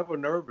was never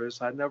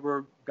nervous. I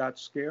never got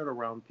scared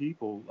around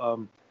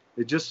people.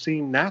 It just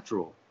seemed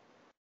natural.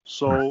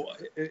 Right. So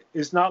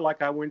it's not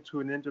like I went to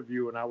an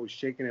interview and I was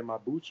shaking in my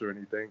boots or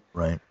anything.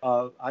 Right.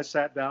 I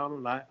sat down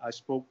and I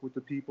spoke with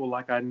the people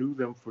like I knew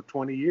them for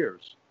 20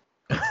 years.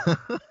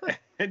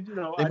 And,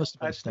 They must have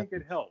been I think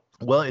astounded. it helped.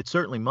 Well, it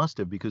certainly must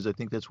have, because I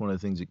think that's one of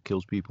the things that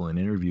kills people in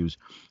interviews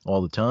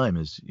all the time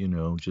is,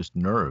 just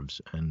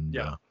nerves. And,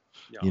 Yeah.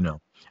 Yeah. you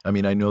know, I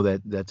mean, I know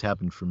that that's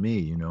happened for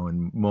me,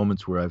 in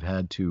moments where I've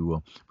had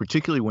to,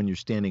 particularly when you're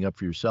standing up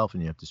for yourself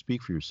and you have to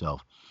speak for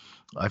yourself.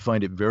 I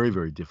find it very,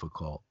 very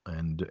difficult,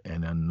 and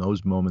in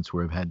those moments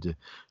where I've had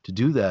to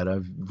do that,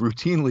 I've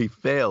routinely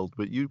failed.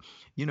 But you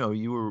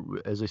were,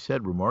 as I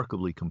said,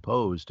 remarkably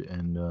composed,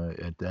 and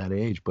at that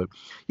age. But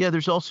yeah,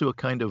 there's also a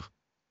kind of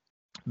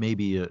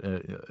maybe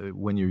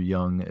when you're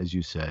young, as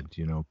you said,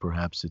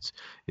 perhaps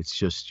it's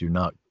just you're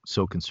not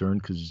so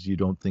concerned because you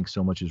don't think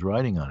so much is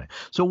riding on it.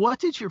 So what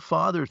did your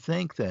father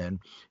think then?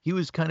 He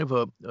was kind of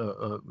a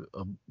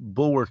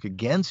bulwark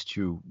against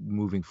you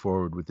moving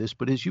forward with this,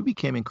 but as you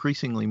became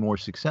increasingly more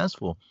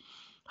successful,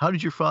 how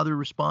did your father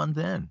respond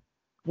then?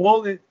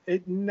 Well,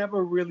 it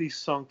never really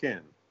sunk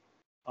in.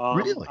 Um,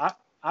 Really? I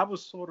I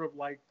was sort of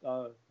like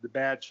the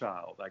bad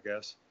child, I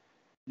guess.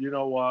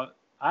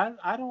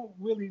 I don't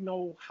really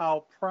know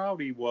how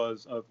proud he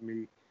was of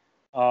me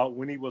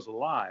when he was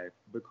alive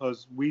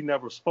because we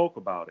never spoke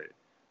about it.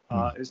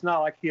 It's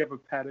not like he ever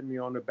patted me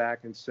on the back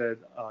and said,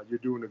 "You're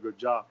doing a good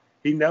job."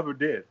 He never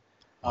did.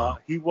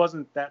 He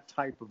wasn't that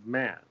type of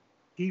man.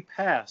 He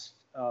passed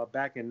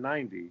back in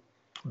 '90,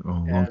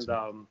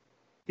 and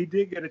he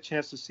did get a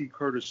chance to see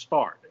Curtis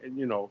start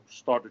and,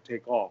 start to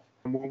take off.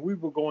 And when we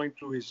were going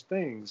through his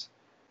things,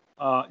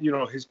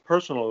 his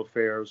personal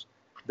affairs,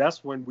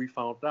 that's when we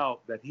found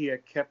out that he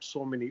had kept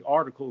so many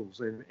articles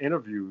and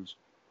interviews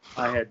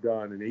I had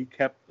done, and he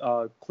kept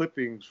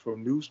clippings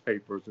from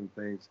newspapers and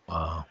things.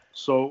 Wow.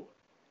 So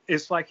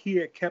it's like he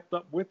had kept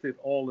up with it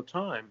all the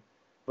time,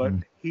 but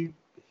he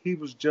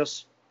was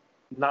just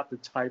not the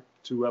type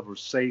to ever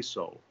say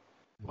so.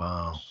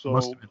 Wow. So,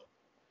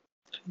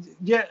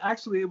 yeah,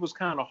 actually, it was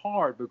kind of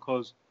hard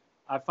because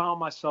I found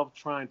myself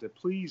trying to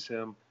please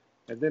him,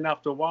 and then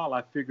after a while,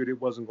 I figured it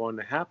wasn't going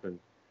to happen,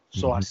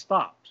 so I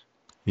stopped.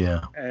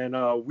 Yeah. And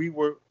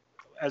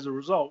as a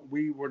result,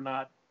 we were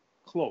not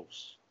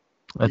close.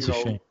 That's a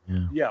shame.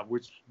 Yeah,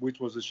 which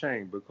was a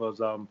shame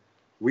because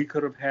we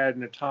could have had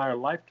an entire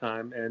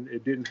lifetime, and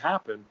it didn't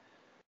happen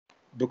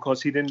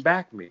because he didn't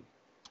back me.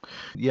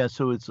 Yeah,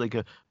 so it's like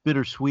a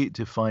bittersweet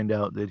to find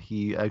out that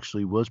he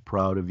actually was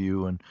proud of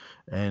you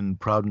and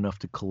proud enough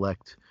to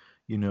collect,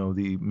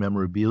 the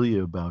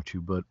memorabilia about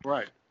you, but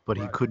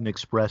he couldn't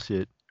express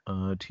it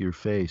to your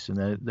face,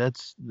 and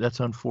that's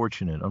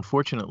unfortunate.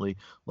 Unfortunately,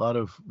 a lot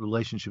of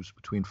relationships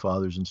between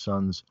fathers and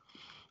sons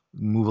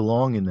move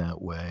along in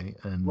that way,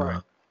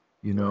 and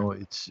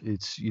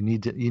it's you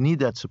need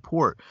that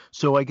support.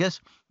 So I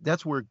guess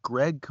that's where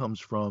Greg comes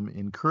from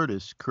in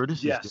Curtis.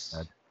 Curtis's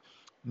dad.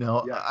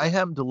 Now, I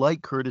happen to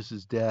like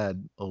Curtis's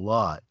dad a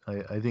lot.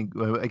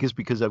 I guess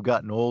because I've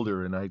gotten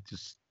older and I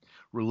just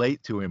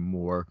relate to him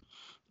more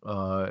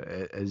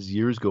as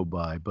years go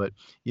by. But,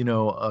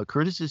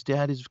 Curtis's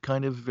dad is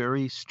kind of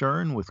very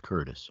stern with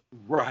Curtis.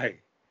 Right.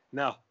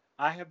 Now,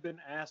 I have been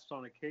asked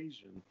on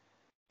occasion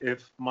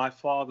if my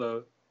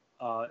father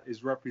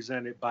is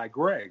represented by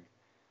Greg.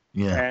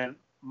 Yeah. And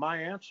my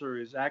answer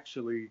is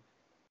actually,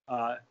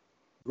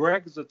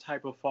 Greg is the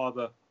type of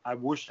father I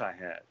wish I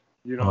had.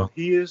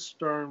 He is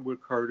stern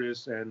with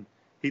Curtis, and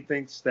he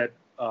thinks that,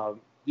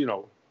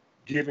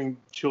 giving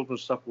children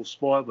stuff will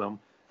spoil them.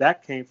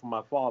 That came from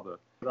my father.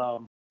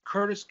 But,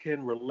 Curtis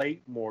can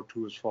relate more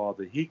to his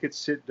father. He could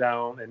sit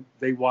down and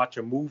they watch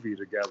a movie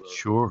together.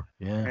 Sure,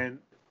 yeah. And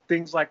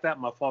things like that,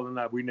 my father and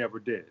I, we never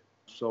did.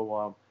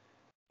 So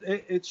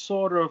it's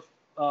sort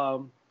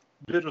of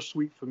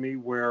bittersweet for me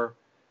where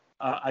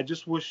I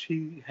just wish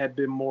he had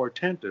been more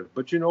attentive.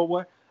 But you know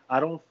what? I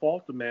don't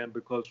fault the man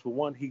because, for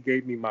one, he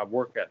gave me my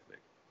work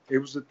ethic. It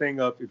was the thing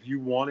of if you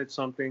wanted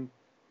something,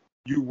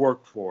 you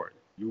worked for it.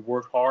 You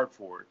worked hard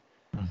for it.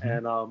 Mm-hmm.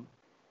 And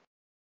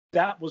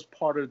that was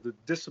part of the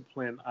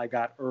discipline I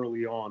got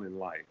early on in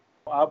life.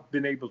 I've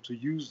been able to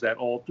use that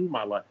all through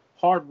my life.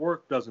 Hard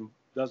work doesn't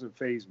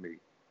faze me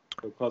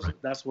because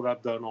that's what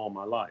I've done all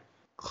my life.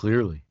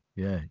 Clearly,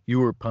 yeah. You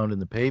were pounding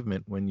the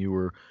pavement when you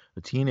were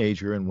a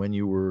teenager and when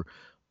you were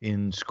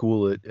in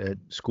school at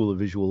School of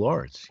Visual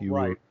Arts. You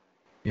were.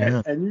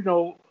 Yeah. And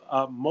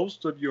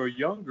most of your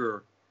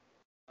younger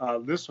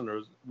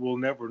listeners will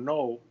never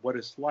know what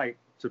it's like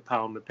to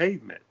pound the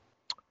pavement.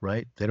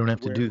 Right. They don't have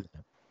to do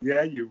that.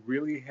 Yeah, you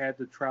really had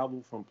to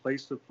travel from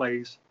place to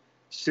place,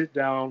 sit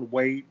down,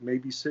 wait,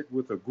 maybe sit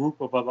with a group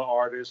of other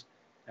artists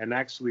and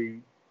actually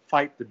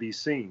fight to be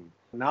seen.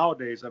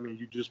 Nowadays,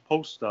 you just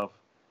post stuff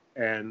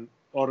and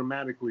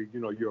automatically,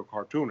 you're a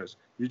cartoonist.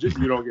 You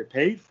don't get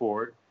paid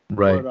for it.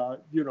 Right.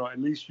 But,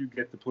 at least you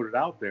get to put it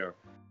out there.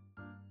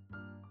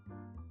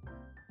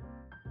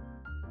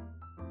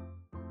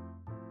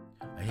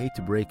 I hate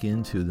to break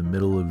into the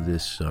middle of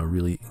this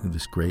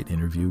this great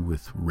interview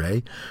with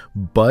Ray,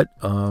 but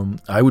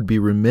I would be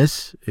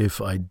remiss if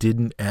I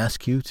didn't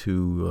ask you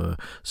to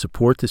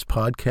support this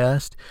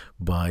podcast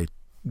by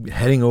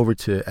heading over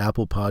to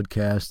Apple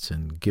Podcasts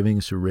and giving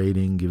us a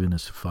rating, giving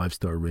us a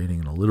 5-star rating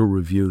and a little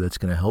review. That's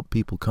going to help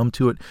people come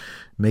to it,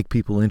 make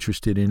people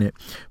interested in it.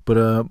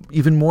 But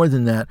even more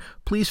than that,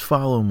 please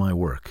follow my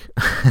work.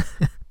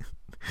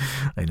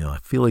 I know, I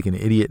feel like an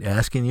idiot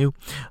asking you,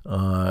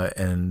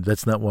 and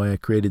that's not why I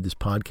created this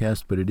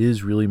podcast, but it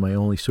is really my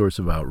only source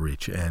of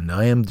outreach. And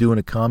I am doing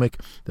a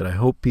comic that I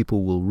hope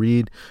people will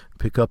read,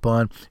 pick up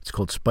on. It's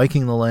called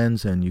Spiking the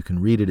Lens, and you can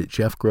read it at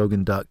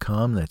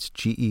jeffgrogan.com. That's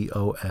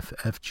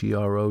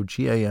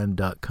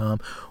GEOFFGROGAN.com,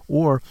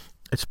 or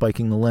at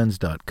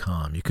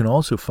spikingthelens.com. You can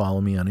also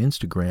follow me on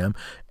Instagram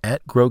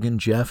at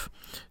GroganJeff,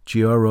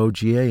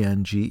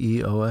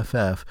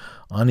 GroganGeoff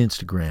on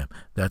Instagram.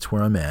 That's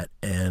where I'm at.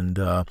 And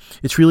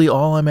it's really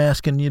all I'm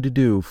asking you to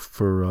do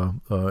for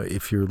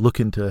if you're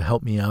looking to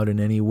help me out in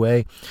any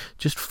way,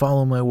 just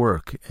follow my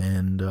work.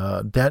 And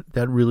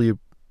that really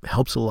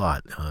helps a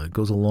lot. It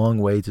goes a long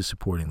way to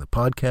supporting the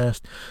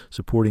podcast,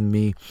 supporting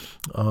me,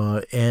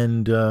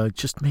 and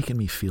just making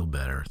me feel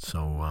better.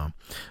 So,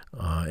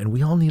 and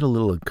we all need a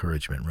little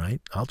encouragement,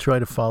 right? I'll try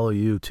to follow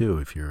you too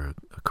if you're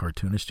a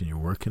cartoonist and you're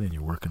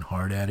working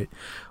hard at it.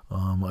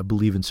 I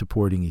believe in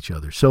supporting each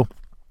other. So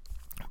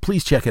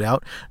please check it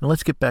out, and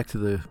let's get back to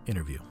the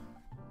interview.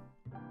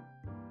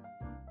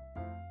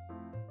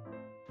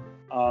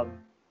 Um,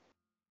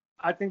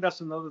 I think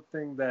that's another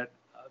thing that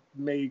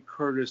made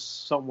Curtis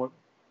somewhat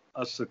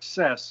a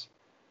success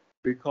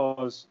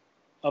because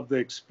of the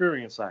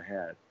experience I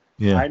had.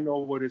 Yeah. I know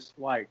what it's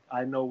like.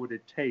 I know what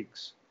it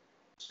takes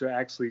to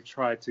actually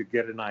try to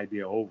get an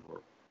idea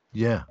over.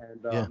 Yeah. And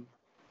Yeah.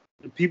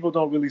 people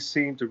don't really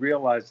seem to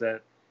realize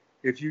that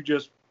if you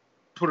just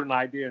put an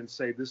idea and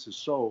say this is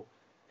so,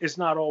 it's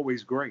not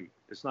always great.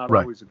 It's not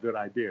Right. always a good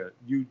idea.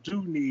 You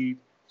do need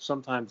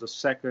sometimes a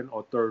second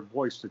or third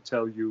voice to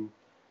tell you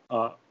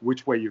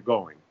which way you're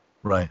going.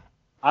 Right.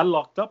 I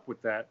lucked up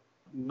with that,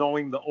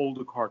 knowing the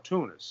older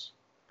cartoonists.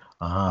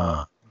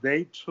 Uh, Ah.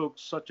 they took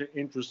such an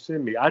interest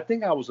in me. I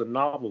think I was a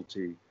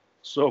novelty.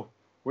 So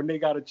when they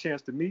got a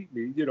chance to meet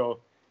me,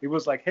 it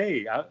was like,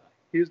 hey,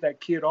 here's that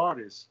kid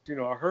artist,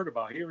 I heard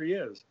about. Here he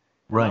is.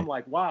 And I'm Right.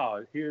 like,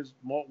 wow, here's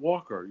Mort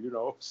Walker.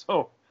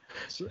 So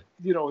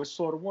it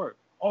sort of worked.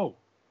 Oh,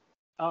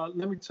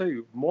 let me tell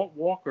you, Mort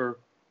Walker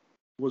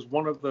was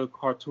one of the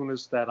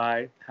cartoonists that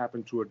I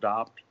happened to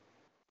adopt.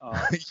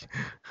 Uh,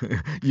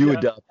 You yeah,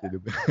 adopted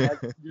him.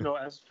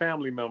 as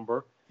family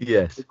member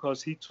Yes.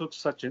 because he took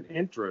such an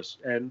interest.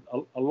 And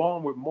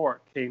along with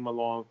Mort came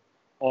along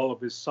all of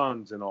his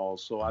sons and all.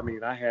 So, I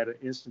mean, I had an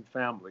instant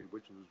family,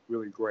 which was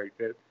really great.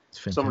 That It's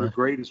some of the fantastic.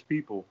 greatest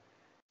people.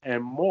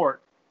 And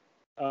Mort,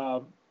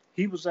 um,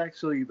 he was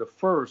actually the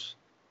first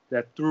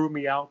that threw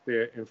me out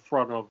there in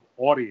front of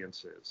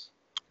audiences.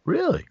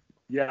 Really?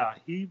 Yeah,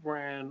 he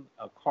ran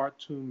a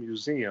cartoon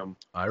museum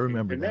I in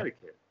remember that.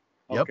 Connecticut.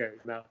 Yep. Okay,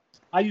 now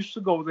I used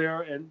to go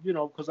there and,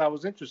 because I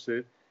was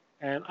interested,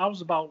 and I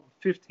was about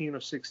 15 or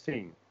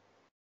 16.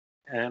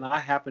 And I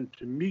happened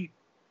to meet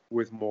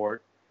with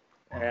Mort,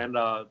 Wow.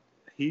 and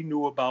he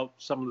knew about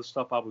some of the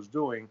stuff I was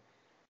doing.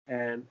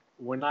 And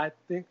when I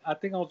think I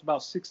was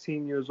about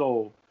 16 years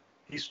old,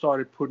 he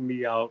started putting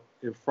me out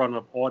in front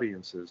of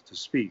audiences to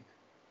speak.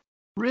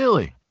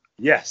 Really?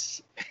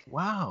 Yes,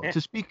 Wow.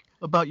 To speak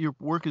about your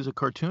work as a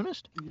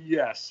cartoonist?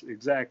 yes,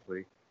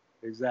 exactly,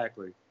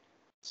 exactly.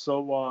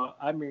 So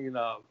I mean,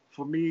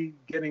 for me,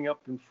 getting up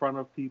in front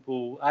of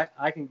people,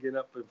 I can get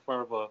up in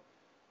front of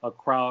a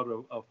crowd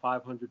of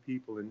 500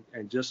 people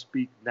and just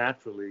speak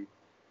naturally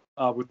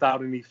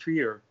without any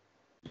fear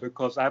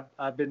because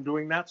I've been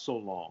doing that so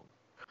long.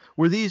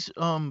 Were these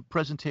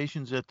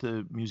presentations at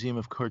the Museum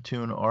of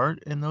Cartoon Art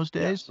in those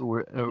days, Yes. or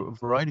were a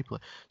variety play?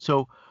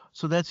 So,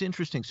 so that's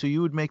interesting. So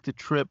you would make the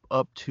trip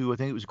up to, I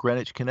think it was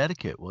Greenwich,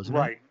 Connecticut, wasn't it?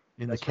 Right.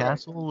 In the That's right.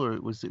 castle, or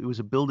it was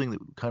a building that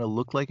kind of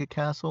looked like a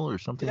castle or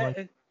something Yeah,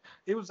 like.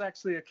 it was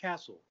actually a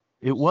castle.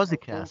 It It was was a a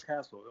full castle.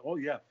 castle. Oh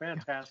yeah,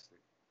 Yeah. fantastic.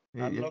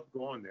 I It, love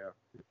going there.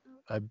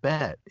 I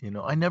bet.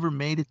 I never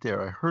made it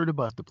there. I heard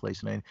about the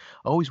place, and I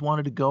always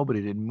wanted to go, but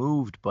it had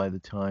moved by the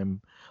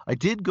time I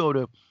did go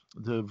to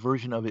the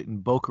version of it in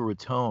Boca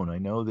Raton. I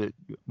know that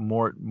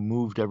Mort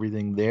moved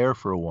everything there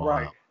for a while,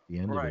 Right. at the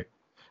end of it. Right.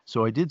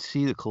 So I did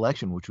see the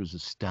collection, which was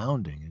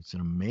astounding. It's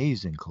an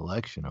amazing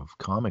collection of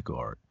comic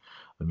art.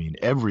 I mean,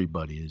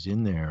 everybody is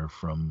in there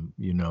from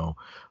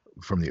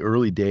the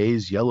early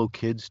days, Yellow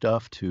Kid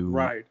stuff to,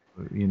 Right.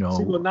 you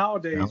See, well, know, now.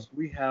 nowadays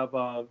we have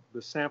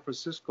the San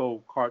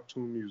Francisco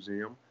Cartoon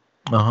Museum,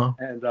 Uh-huh.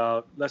 and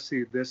let's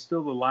see, there's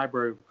still the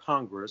Library of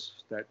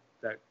Congress that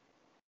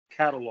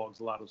catalogs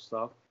a lot of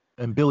stuff.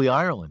 And Billy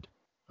Ireland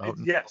out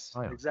in Yes,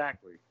 Ohio.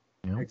 exactly,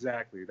 You know?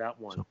 exactly that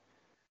one. So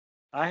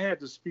I had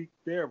to speak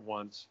there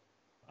once.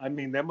 I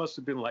mean, there must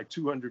have been like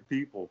 200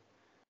 people,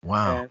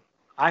 wow. and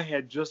I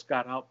had just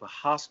got out the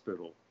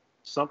hospital.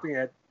 Something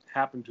had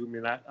happened to me,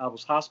 and I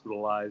was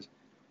hospitalized.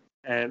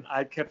 And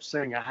I kept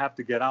saying I have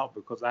to get out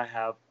because I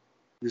have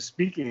this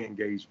speaking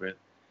engagement.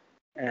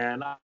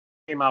 And I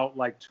came out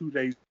like 2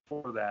 days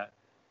before that,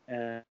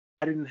 and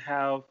I didn't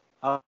have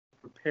I was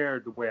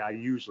prepared the way I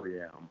usually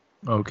am.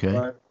 Okay.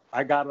 But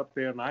I got up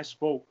there and I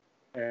spoke,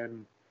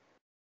 and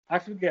I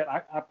forget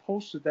I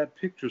posted that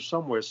picture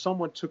somewhere.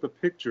 Someone took a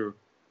picture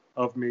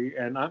of me,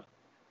 and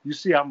you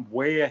see I'm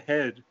way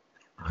ahead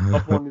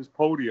up on this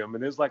podium,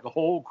 and there's like a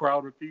whole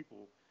crowd of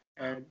people,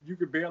 and you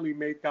could barely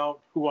make out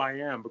who I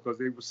am because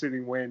they were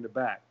sitting way in the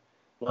back.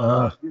 But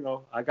uh,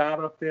 I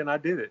got up there and I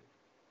did it.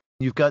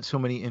 you've got so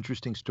many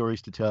interesting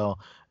stories to tell,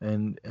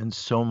 and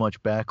so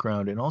much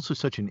background, and also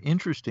such an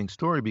interesting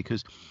story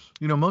because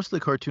most of the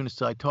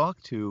cartoonists I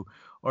talk to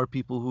are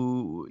people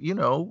who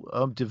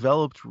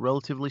developed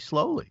relatively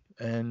slowly,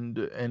 and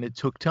it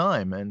took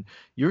time. And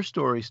your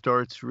story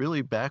starts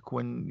really back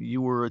when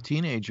you were a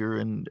teenager,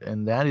 and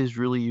that is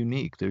really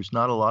unique. There's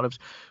not a lot of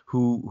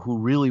who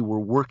really were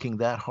working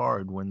that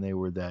hard when they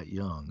were that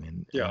young,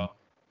 and Yeah,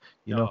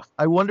 yeah.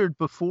 I wondered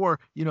before,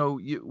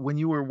 when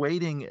you were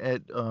waiting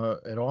at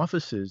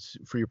offices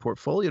for your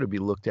portfolio to be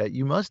looked at,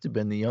 you must have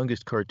been the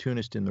youngest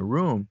cartoonist in the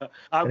room.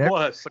 I And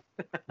was.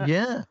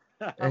 yeah,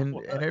 I and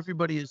was.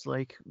 everybody is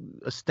like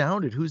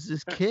astounded. Who's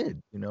this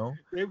kid?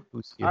 They,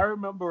 Who's I here?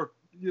 remember,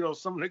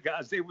 some of the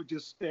guys they were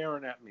just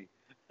staring at me.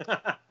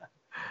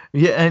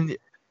 Yeah,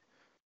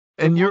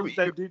 The and you're ones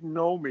that didn't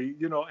know me,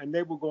 and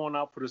they were going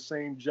out for the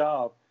same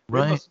job, they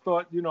right. must have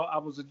thought, I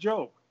was a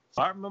joke.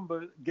 So I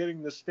remember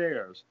getting the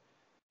stares,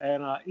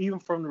 and even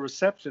from the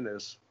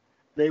receptionist,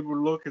 they would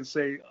look and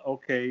say,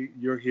 "Okay,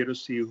 you're here to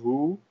see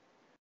who?"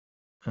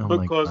 Oh my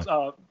Because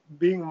God.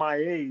 being my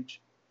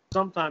age,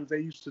 sometimes they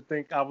used to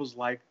think I was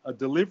like a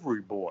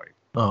delivery boy,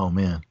 Oh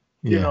man.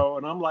 you Yeah. know,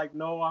 and I'm like,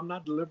 "No, I'm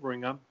not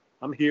delivering.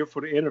 I'm here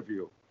for the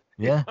interview."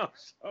 You Yeah. know,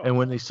 so And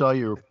when they saw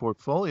your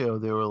portfolio,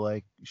 they were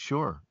like,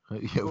 "Sure,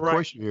 yeah, of right,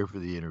 course you're here for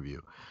the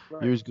interview. You're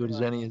right, as good as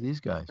right. any of these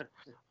guys."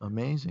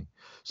 Amazing.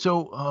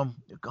 So,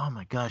 oh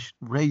my gosh,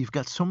 Ray, you've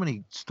got so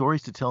many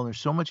stories to tell, and there's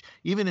so much,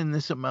 even in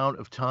this amount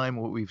of time,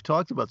 what we've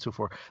talked about so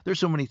far, there's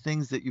so many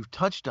things that you've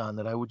touched on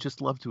that I would just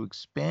love to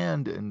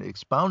expand and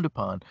expound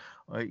upon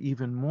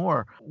even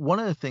more. One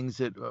of the things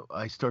that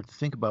I start to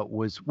think about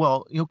was,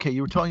 well, okay,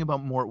 you were talking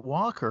about Mort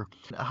Walker.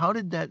 How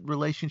did that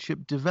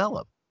relationship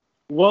develop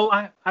Well,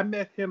 I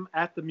met him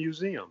at the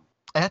museum.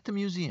 at the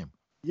museum?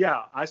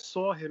 Yeah, I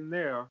saw him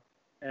there,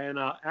 and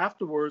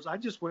afterwards, I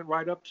just went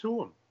right up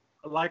to him.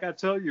 Like I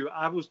tell you,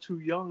 I was too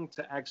young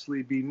to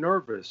actually be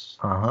nervous.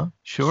 Uh-huh.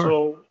 Sure.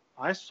 So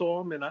I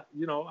saw him, and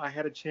I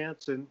had a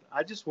chance, and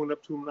I just went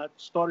up to him and I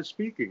started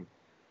speaking.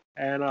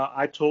 And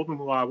I told him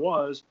who I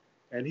was,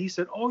 and he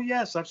said, "Oh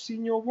yes, I've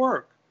seen your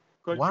work,"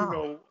 because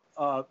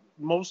Wow.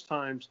 most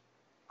times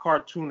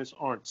cartoonists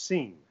aren't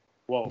seen.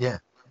 Well, Yeah.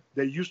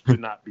 they used to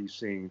not be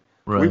seen.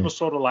 We were Right.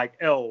 sort of like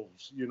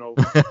elves,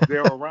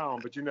 they're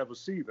around, but you never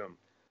see them.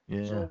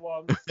 Yeah.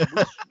 So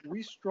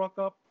we struck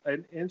up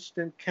an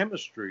instant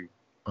chemistry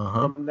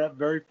Uh-huh. from that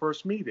very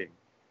first meeting,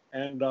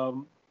 and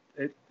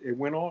it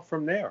went on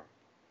from there.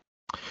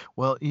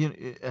 Well,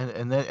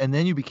 and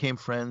then you became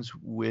friends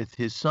with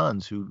his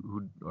sons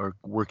who are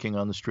working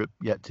on the strip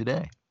yet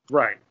today.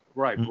 Right,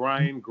 right. Mhm.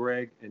 Brian,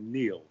 Greg, and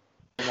Neil,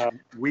 and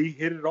we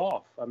hit it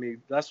off. I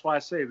mean, that's why I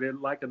say they're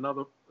like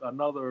another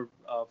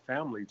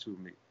family to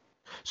me.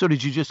 So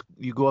did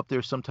you go up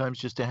there sometimes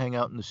just to hang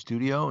out in the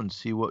studio and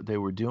see what they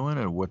were doing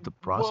or what the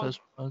Well, process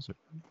was? Or-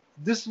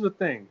 this is the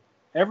thing.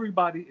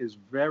 Everybody is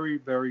very,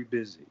 very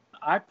busy.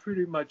 I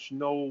pretty much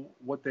know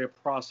what their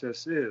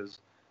process is,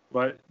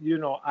 but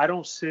I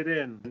don't sit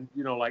in,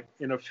 like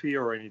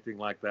interfere or anything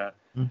like that.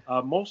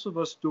 Mm. Most of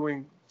us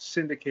doing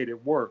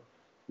syndicated work,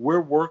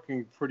 we're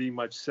working pretty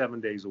much 7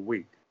 days a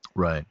week.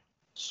 Right.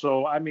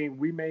 So, I mean,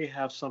 we may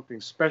have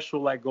something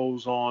special that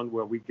goes on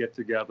where we get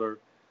together,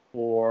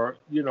 or,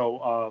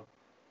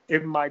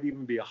 it might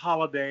even be a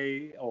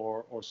holiday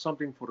or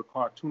something for the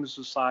Cartoonist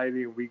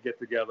Society, and we get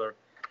together.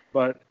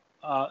 But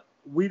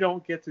we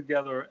don't get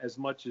together as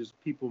much as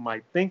people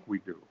might think we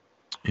do.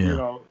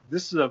 Yeah.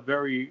 This is a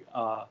very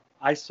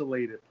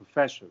isolated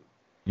profession,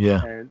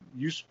 Yeah. and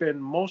you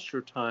spend most of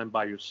your time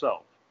by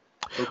yourself.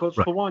 Because,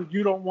 Right. for one,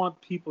 you don't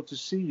want people to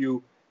see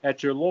you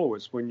at your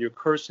lowest when you're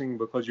cursing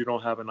because you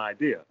don't have an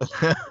idea.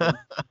 And,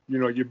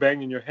 you're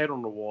banging your head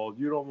on the wall.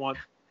 You don't want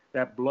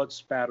that blood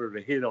spatter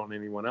to hit on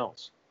anyone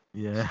else.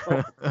 Yeah.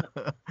 So,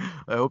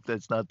 I hope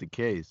that's not the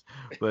case,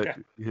 but yeah,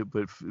 yeah,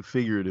 but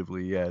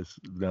figuratively, yes,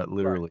 not right,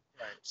 literally.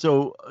 right.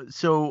 So,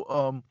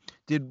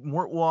 did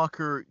Mort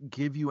Walker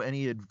give you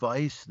any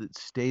advice that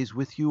stays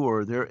with you,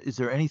 or is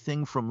there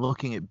anything from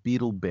looking at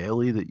Beetle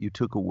Bailey that you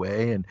took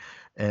away?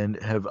 And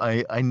have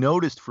I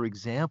noticed, for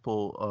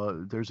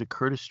example, there's a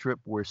Curtis strip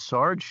where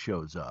Sarge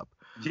shows up,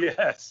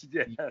 Yes,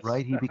 yes.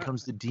 right? He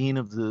becomes the dean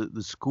of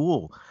the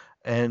school,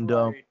 and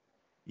Right.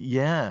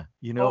 yeah,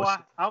 Oh,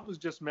 I was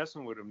just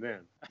messing with him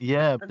then.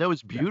 yeah, that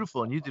was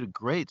beautiful, and you did a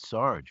great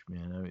Sarge,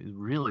 man. I mean, it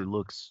really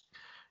looks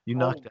you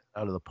knocked Oh, that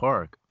out of the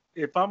park.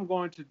 if I'm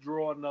going to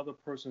draw another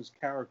person's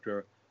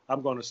character,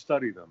 I'm going to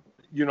study them.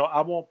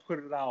 I won't put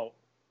it out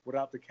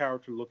without the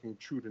character looking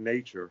true to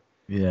nature.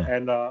 Yeah.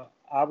 And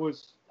I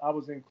was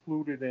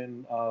included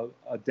in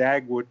a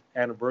Dagwood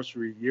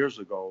anniversary years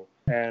ago,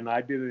 and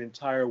I did an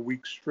entire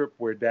week strip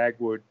where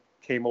Dagwood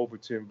came over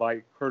to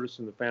invite Curtis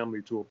and the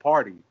family to a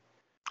party,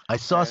 I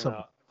saw and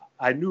some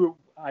I knew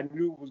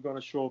it was going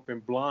to show up in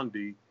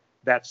Blondie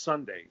that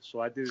Sunday,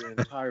 so I did an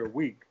entire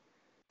week.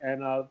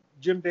 And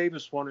Jim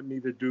Davis wanted me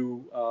to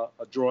do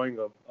a drawing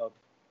of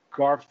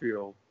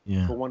Garfield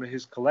yeah, for one of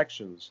his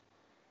collections,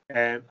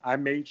 and I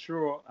made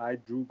sure I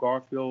drew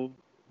Garfield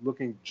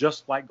looking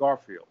just like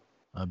Garfield.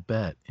 I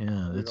bet.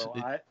 Yeah, You it's know,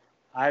 it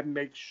I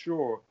make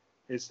sure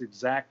it's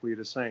exactly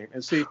the same.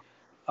 And see,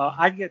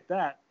 I get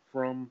that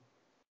from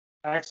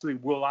actually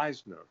Will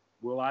Eisner.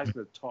 Will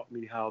Eisner taught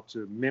me how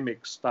to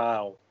mimic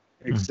style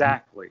mhm,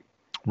 exactly,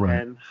 right,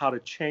 and how to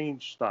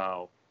change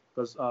style.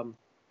 Because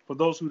for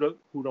those who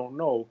don't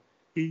know,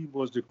 he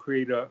was the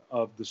creator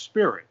of the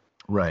Spirit,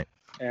 right.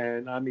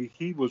 and I mean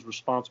he was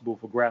responsible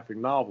for graphic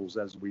novels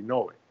as we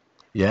know it.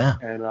 Yeah.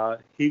 And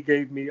he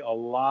gave me a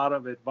lot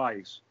of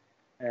advice,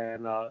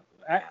 and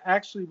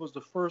actually was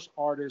the first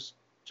artist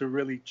to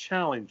really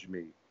challenge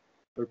me,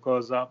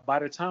 because by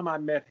the time I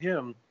met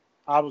him,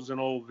 I was an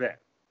old vet,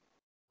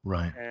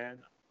 Right. and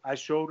I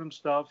showed him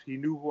stuff. He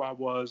knew who I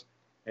was,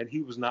 and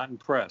he was not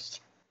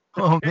impressed.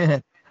 Oh,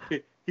 man.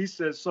 He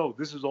says, "So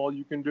this is all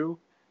you can do?"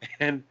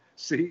 And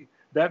see,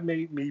 that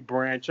made me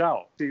branch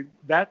out. See,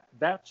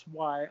 that's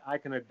why I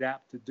can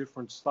adapt to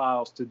different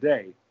styles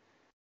today,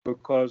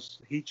 because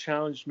he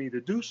challenged me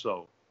to do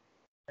so.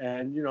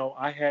 And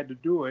I had to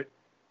do it.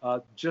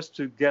 just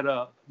to get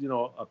a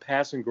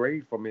passing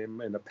grade from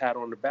him and a pat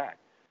on the back.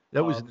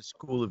 That was in the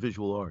School of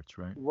Visual Arts,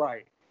 right?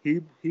 Right.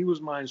 He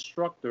was my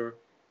instructor,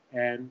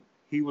 and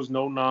he was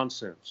no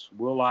nonsense.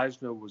 Will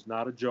Eisner was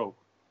not a joke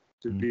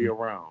to be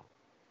around.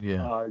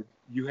 Yeah.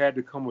 You had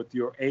to come with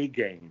your A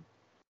game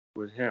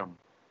with him.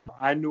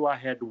 I knew I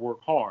had to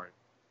work hard.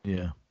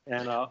 Yeah.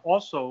 And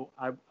also,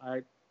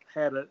 I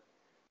had an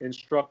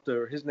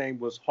instructor. His name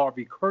was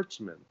Harvey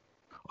Kurtzman.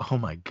 Oh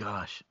my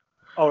gosh.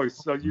 Oh,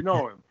 so you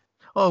know him.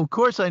 Oh, of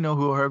course I know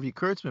who Harvey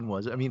Kurtzman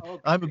was. I mean,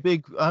 Okay. I'm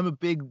a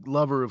big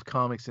lover of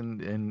comics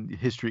and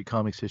history,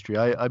 comics history.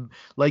 I'm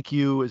like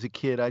you as a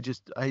kid.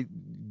 I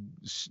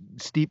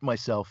steep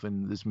myself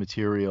in this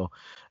material,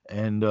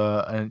 and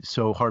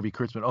so Harvey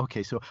Kurtzman.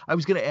 Okay, so I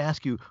was going to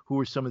ask you who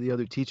were some of the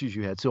other teachers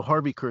you had. So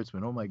Harvey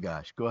Kurtzman. Oh my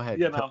gosh, go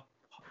ahead.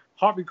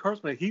 Harvey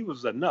Kurtzman, he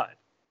was a nut.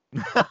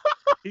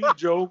 He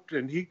joked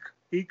and he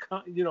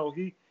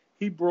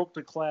broke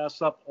the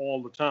class up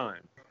all the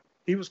time.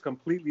 He was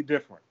completely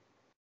different.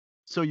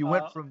 So you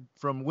went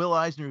from Will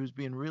Eisner, who's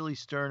being really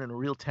stern and a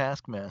real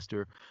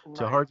taskmaster,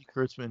 to Harvey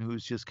Kurtzman,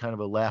 who's just kind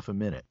of a laugh a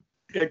minute.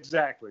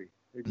 Exactly.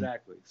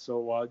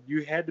 So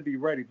you had to be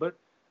ready. But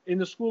in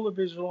the School of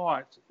Visual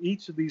Arts,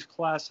 each of these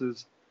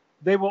classes,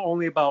 they were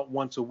only about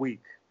once a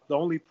week. The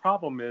only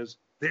problem is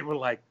they were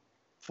like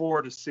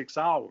 4 to 6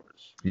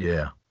 hours.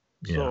 Yeah.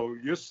 So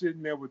you're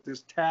sitting there with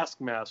this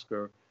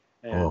taskmaster,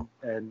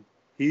 and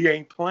he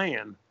ain't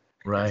playing.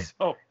 Right.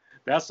 So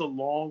that's a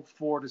long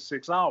 4 to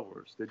 6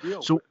 hours to deal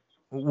with. So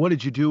what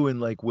did you do in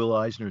like Will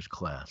Eisner's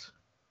class?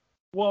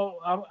 Well,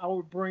 I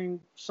would bring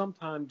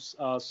sometimes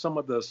some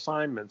of the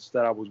assignments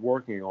that I was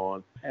working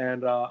on,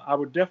 and I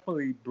would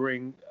definitely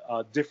bring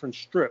different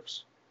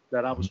strips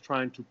that I was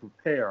trying to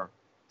prepare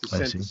to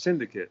send to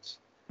syndicates.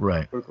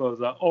 Right. Because,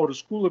 the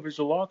School of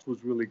Visual Arts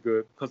was really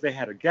good because they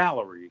had a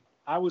gallery.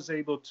 I was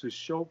able to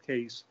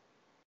showcase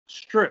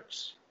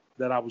strips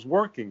that I was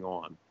working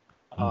on.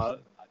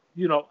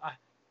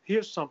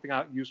 Here's something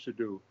I used to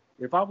do.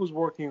 If I was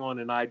working on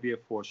an idea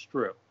for a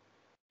strip,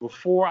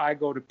 before I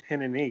go to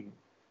pen and ink,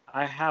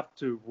 I have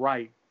to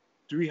write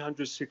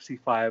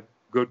 365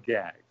 good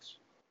gags.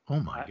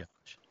 Oh my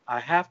gosh. I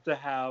have to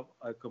have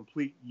a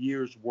complete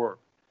year's work,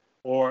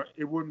 or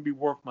it wouldn't be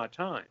worth my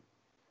time.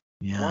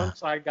 Yeah.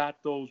 Once I got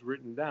those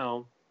written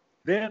down,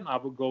 then I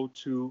would go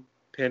to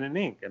pen and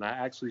ink, and I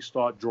actually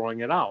start drawing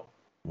it out.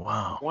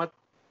 Wow.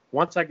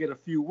 Once I get a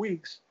few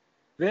weeks,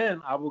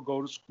 then I would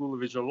go to School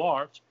of Visual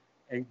Arts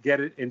and get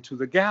it into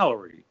the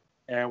gallery.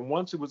 And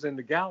once it was in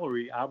the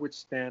gallery, I would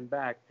stand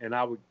back and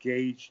I would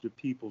gauge the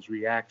people's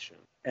reaction.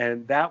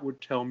 And that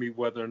would tell me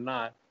whether or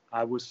not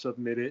I would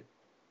submit it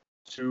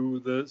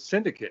to the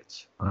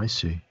syndicates. I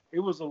see. It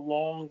was a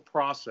long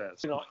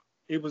process.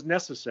 It was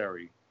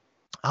necessary.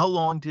 How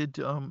long did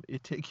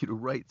it take you to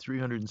write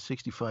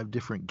 365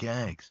 different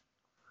gags?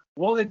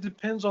 Well, it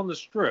depends on the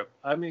strip.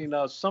 I mean,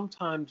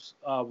 sometimes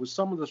with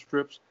some of the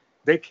strips,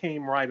 they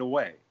came right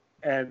away.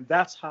 And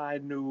that's how I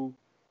knew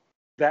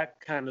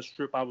that kind of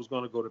strip I was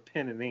going to go to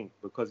pen and ink,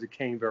 because it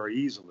came very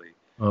easily.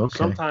 Okay.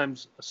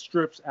 Sometimes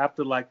strips,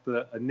 after like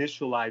the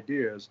initial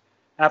ideas,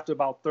 after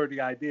about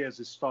 30 ideas,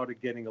 it started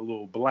getting a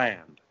little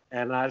bland.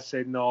 And I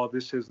said, no,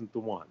 this isn't the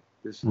one.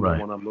 This is the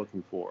one I'm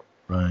looking for.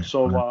 Right.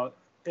 So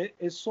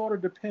it sort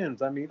of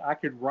depends. I mean, I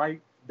could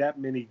write that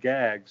many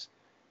gags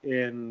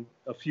in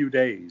a few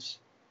days,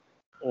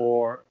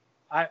 or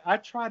I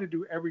try to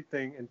do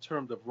everything in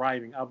terms of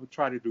writing. I would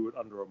try to do it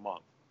under a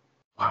month.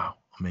 Wow.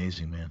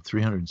 Amazing, man.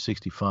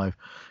 365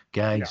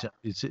 gags.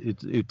 Yeah.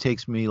 It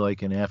takes me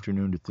like an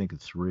afternoon to think of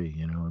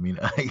 3, I mean,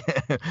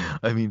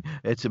 I mean,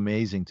 it's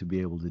amazing to be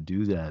able to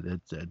do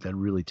that. That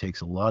really takes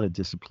a lot of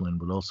discipline,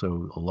 but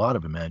also a lot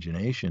of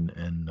imagination.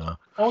 And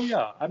oh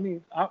yeah. I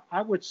mean,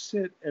 I would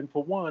sit, and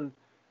for one,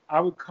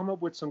 I would come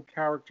up with some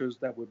characters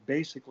that would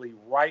basically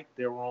write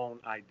their own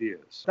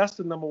ideas. That's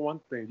the number one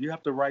thing. You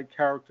have to write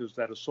characters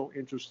that are so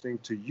interesting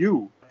to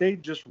you. They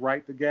just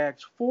write the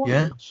gags for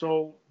you.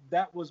 So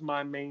that was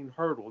my main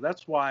hurdle.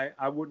 That's why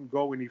I wouldn't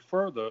go any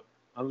further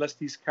unless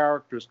these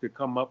characters could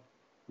come up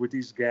with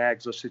these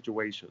gags or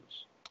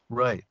situations.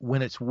 Right.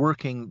 When it's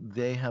working,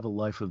 they have a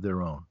life of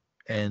their own.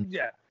 And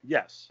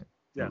yes,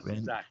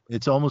 exactly.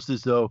 It's almost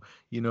as though,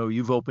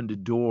 you've opened a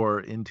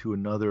door into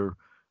another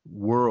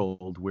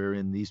world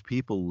wherein these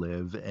people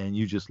live, and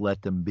you just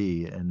let them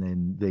be, and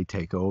then they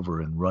take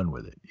over and run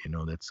with it.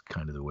 That's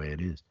kind of the way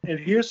it is. And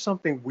here's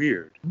something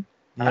weird.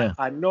 Yeah.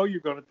 I know you're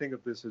going to think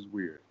of this as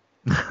weird.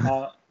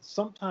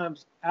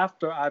 Sometimes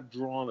after I've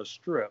drawn a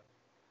strip,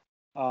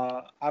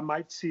 I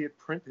might see it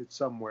printed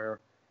somewhere.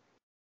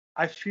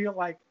 I feel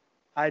like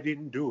I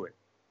didn't do it.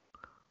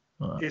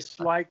 It's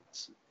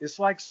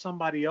like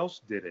somebody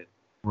else did it.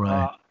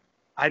 Right.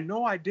 I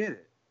know I did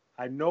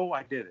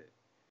it.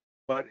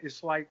 But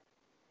it's like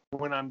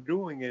when I'm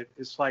doing it,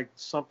 it's like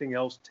something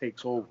else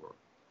takes over.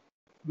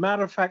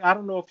 Matter of fact, I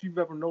don't know if you've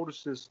ever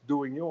noticed this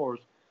doing yours.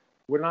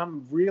 When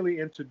I'm really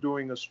into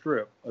doing a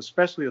strip,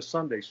 especially a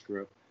Sunday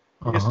strip,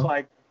 it's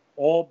like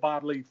all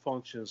bodily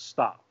functions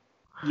stop.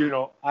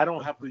 I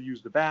don't have to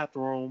use the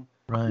bathroom.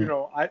 You Right.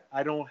 know,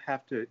 I don't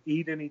have to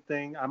eat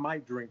anything. I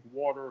might drink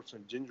water or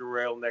some ginger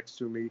ale next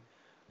to me, Mm.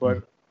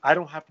 but I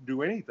don't have to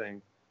do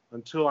anything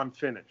until I'm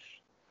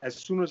finished. As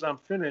soon as I'm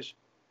finished,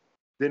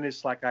 then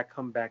it's like I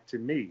come back to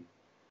me.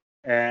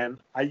 And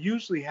I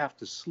usually have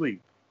to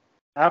sleep.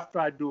 After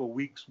I do a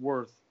week's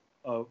worth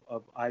of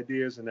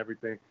ideas and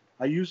everything,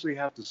 I usually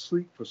have to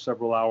sleep for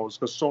several hours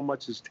because so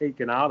much is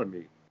taken out of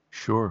me.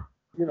 Sure.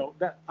 You know,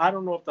 that I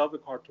don't know if the other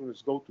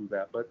cartoonists go through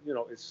that, but you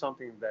know, it's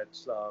something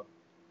that's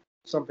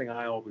something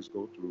I always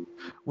go through.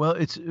 Well,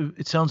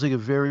 it sounds like a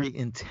very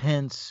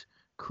intense,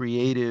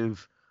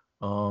 creative,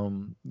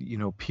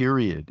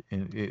 period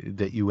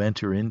that you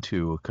enter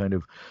into, a kind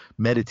of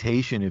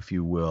meditation, if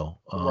you will,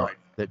 Right,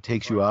 that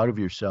takes you right, out of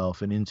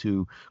yourself and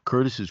into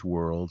Curtis's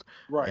world.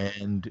 right.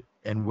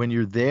 And when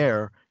you're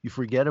there, you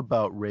forget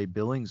about Ray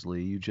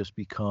Billingsley. You just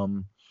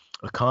become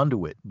a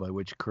conduit by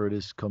which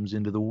Curtis comes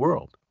into the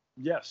world.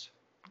 Yes.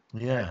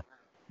 And Yeah.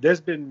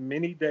 there's been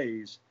many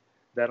days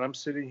that I'm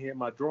sitting here at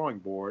my drawing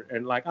board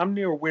and like I'm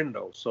near a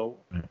window, so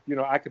you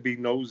know I could be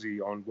nosy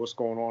on what's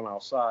going on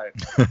outside.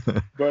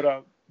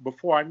 But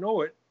before I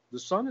know it, the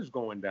sun is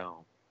going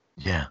down,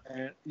 Yeah.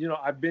 and you know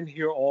I've been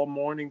here all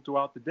morning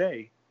throughout the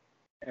day,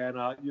 and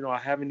you know I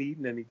haven't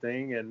eaten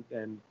anything,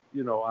 and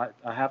you know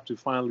I have to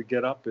finally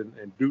get up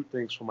and do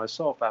things for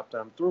myself after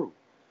I'm through.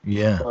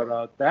 Yeah.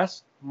 But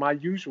that's my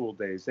usual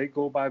days. They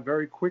go by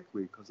very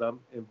quickly because I'm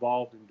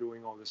involved in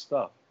doing all this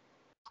stuff.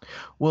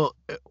 Well,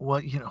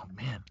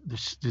 man,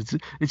 it's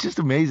just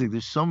amazing.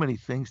 There's so many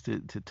things to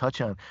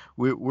touch on.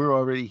 We're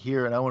already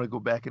here, and I want to go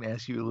back and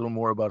ask you a little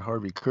more about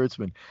Harvey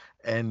Kurtzman,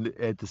 and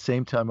at the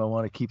same time, I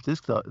want to keep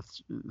this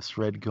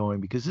thread going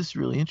because this is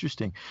really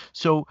interesting.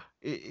 So,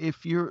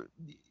 if you're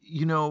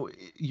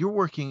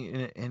working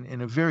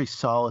in a very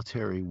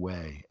solitary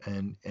way,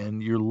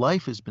 and your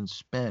life has been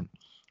spent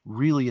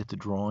really at the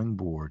drawing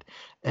board,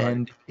 Right,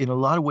 and in a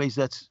lot of ways,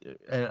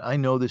 and I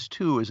know this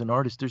too as an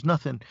artist. There's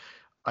nothing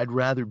I'd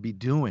rather be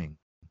doing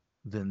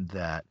than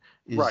that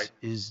right,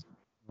 is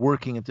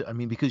working at I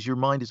mean, because your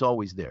mind is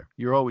always there.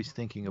 You're always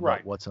thinking about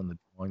right. what's on the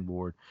drawing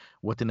board,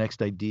 what the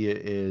next idea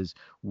is,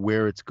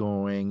 where it's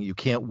going. You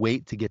can't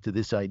wait to get to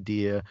this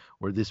idea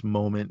or this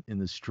moment in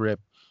the strip.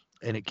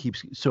 And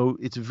so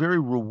it's a very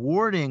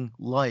rewarding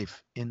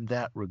life in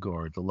that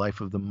regard, the life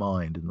of the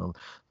mind and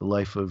the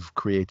life of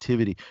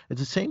creativity. At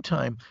the same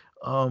time,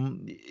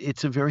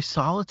 it's a very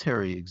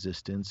solitary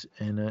existence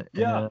Yeah,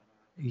 this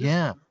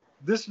yeah,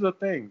 this is the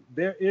thing.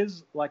 There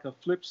is like a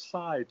flip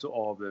side to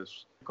all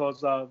this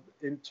because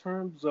in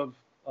terms of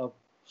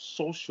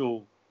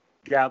social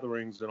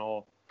gatherings and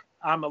all,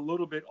 I'm a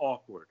little bit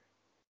awkward.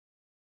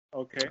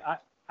 Okay,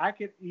 I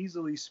could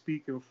easily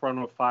speak in front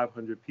of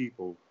 500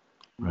 people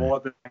right. more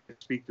than I can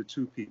speak to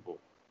two people.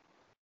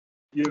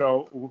 You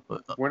know, Uh,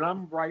 when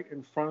I'm right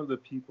in front of the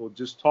people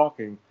just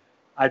talking,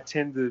 I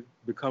tend to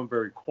become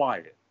very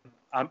quiet.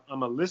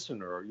 I'm a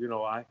listener. You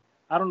know, I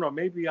don't know.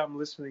 Maybe I'm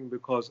listening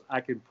because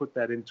I can put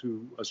that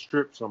into a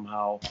strip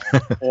somehow,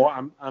 or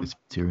I'm It's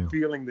material.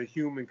 feeling the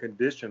human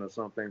condition or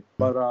something.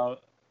 But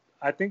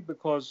I think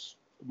because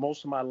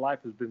most of my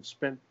life has been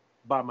spent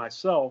by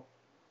myself,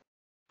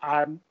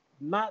 I'm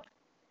not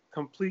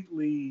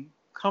completely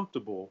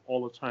comfortable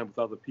all the time with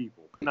other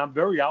people. And I'm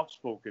very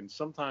outspoken.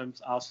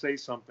 Sometimes I'll say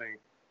something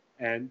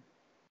and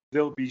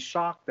they'll be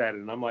shocked at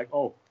it. And I'm like,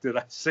 oh, did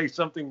I say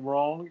something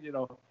wrong? You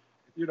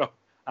know,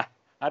 I,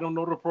 I don't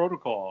know the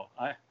protocol.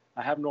 I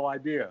have no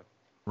idea.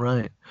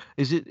 Right.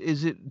 Is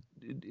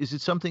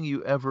it something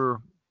you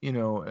ever,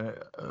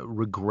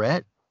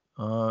 regret?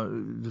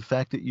 The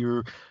fact that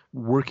you're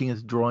working at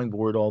the drawing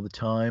board all the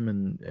time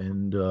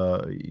and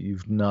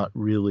you've not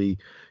really,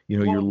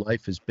 your Well,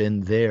 life has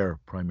been there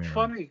primarily.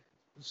 funny.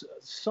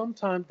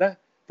 Sometimes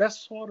that's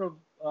sort of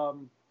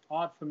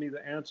odd for me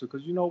to answer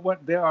because you know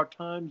what? There are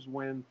times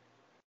when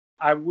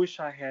I wish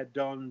I had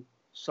done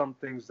some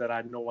things that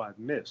I know I've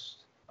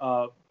missed.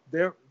 Uh,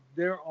 there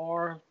there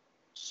are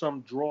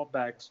some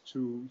drawbacks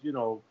to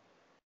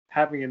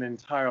having an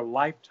entire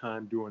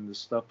lifetime doing this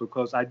stuff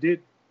because I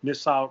did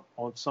miss out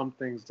on some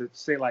things that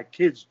say like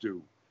kids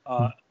do.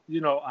 Uh,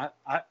 you know,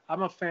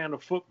 I'm a fan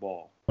of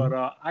football, but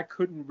Mhm. I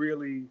couldn't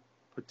really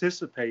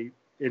participate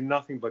in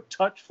nothing but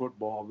touch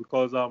football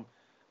because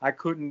I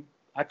couldn't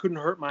I couldn't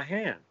hurt my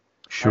hand.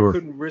 I Sure.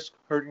 couldn't risk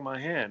hurting my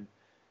hand,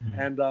 Mhm.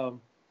 and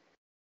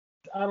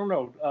I don't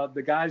know.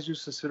 The guys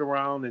used to sit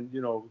around and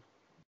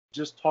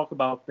just talk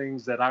about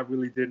things that I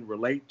really didn't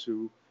relate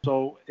to.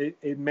 So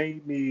it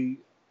made me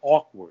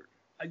awkward.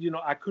 You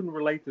know, I couldn't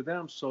relate to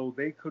them, so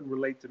they couldn't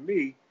relate to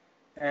me.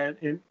 And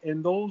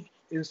in those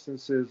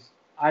instances,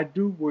 I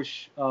do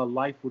wish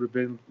life would have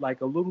been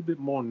like a little bit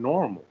more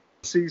normal.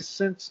 See,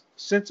 since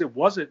it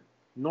wasn't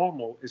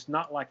normal, it's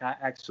not like I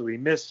actually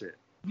miss it.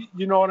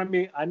 You know what I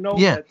mean? I know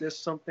Yeah. that there's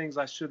some things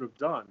I should have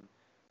done,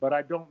 but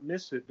I don't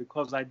miss it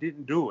because I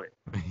didn't do it.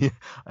 Yeah.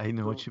 I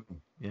know what So you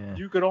mean. Yeah.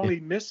 you could Yeah. only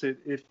miss it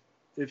if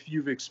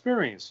you've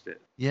experienced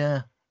it.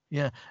 Yeah,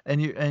 yeah,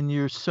 and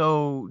you're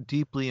so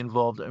deeply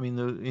involved. I mean,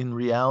 in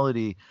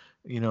reality,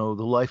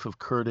 the life of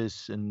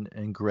Curtis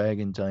and Greg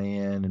and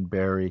Diane and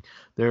Barry,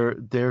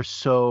 they're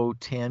so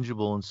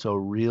tangible and so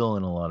real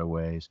in a lot of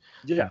ways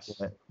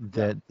Yes.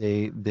 that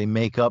they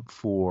make up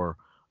for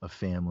a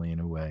family in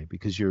a way,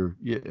 because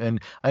and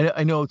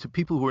I know to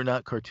people who are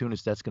not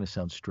cartoonists that's going to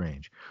sound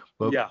strange,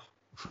 but Yeah.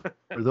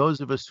 for those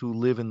of us who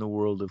live in the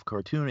world of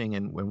cartooning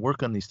and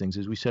work on these things,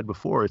 as we said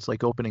before, it's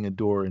like opening a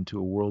door into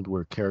a world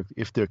where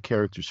if their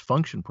characters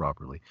function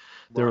properly,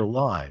 they're Right.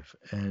 alive.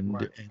 And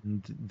Right.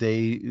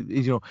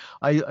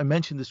 I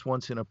mentioned this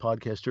once in a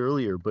podcast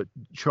earlier, but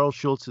Charles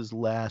Schulz's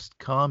last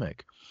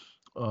comic,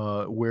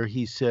 where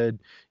he said,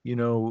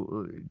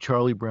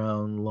 Charlie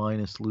Brown,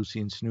 Linus,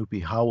 Lucy, and Snoopy,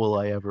 how will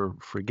I ever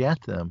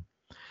forget them?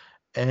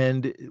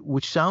 And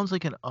which sounds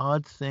like an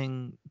odd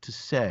thing to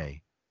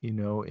say,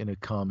 in a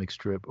comic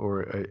strip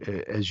or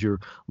as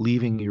you're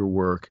leaving your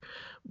work.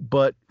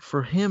 But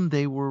for him,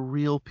 they were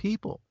real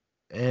people.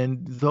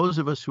 And those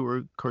of us who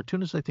are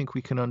cartoonists, I think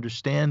we can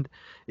understand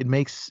it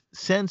makes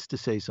sense to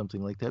say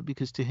something like that,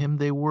 because to him,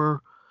 they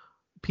were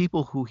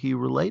people who he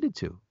related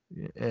to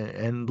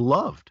and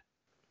loved.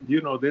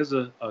 There's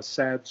a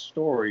sad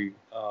story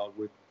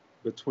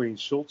between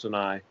Schultz and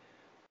I.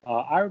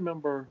 I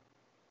remember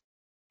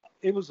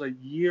it was a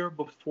year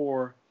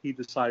before he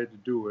decided to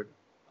do it.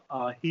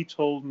 He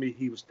told me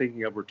he was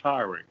thinking of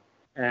retiring,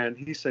 and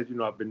he said,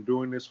 I've been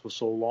doing this for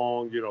so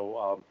long.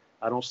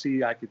 I don't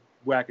see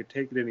where I could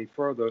take it any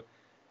further.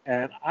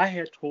 And I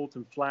had told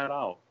him flat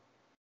out,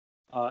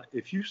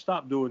 if you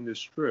stop doing this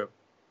strip,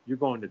 you're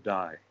going to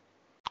die.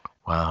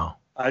 Wow.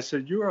 I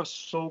said, you are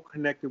so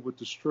connected with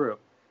the strip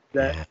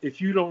that Yeah.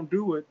 if you don't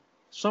do it,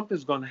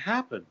 something's going to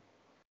happen.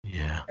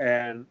 Yeah.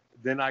 And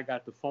then I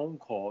got the phone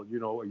call,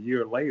 a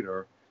year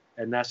later,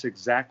 and that's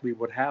exactly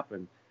what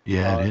happened.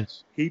 Yeah, it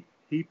is.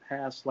 He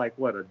passed like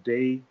what, a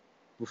day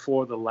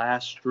before the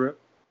last strip.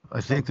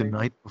 I think the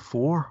night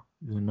before.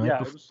 Yeah,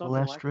 it was The something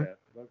last like strip. that.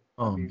 But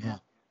Oh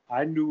man.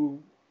 I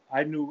knew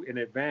in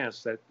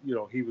advance that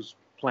he was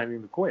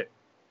planning to quit.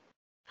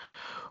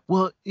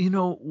 Well,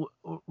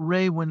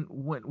 Ray,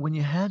 when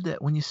you had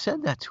that, when you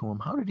said that to him,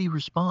 how did he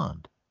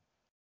respond?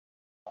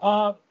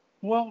 Well,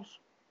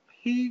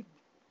 he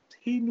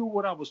knew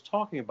what I was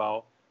talking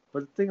about,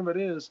 but the thing of it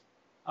is,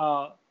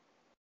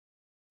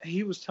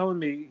 he was telling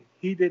me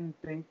he didn't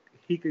think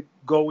he could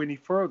go any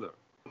further.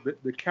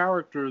 The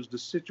characters, the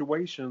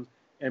situations,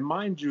 and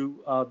mind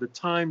you, the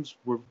times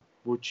were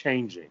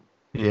changing.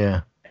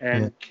 Yeah.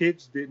 And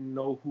kids didn't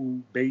know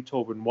who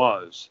Beethoven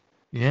was.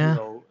 Yeah.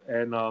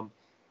 And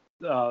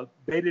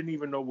they didn't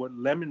even know what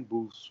lemon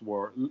booths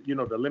were.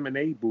 The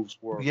lemonade booths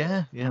were.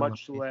 Yeah.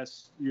 Much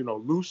less,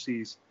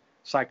 Lucy's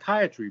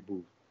psychiatry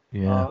booth.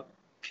 Yeah.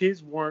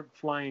 Kids weren't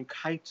flying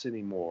kites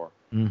anymore.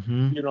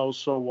 Mm-hmm.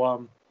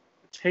 So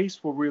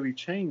tastes were really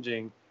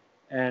changing,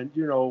 and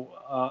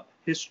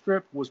his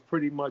strip was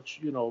pretty much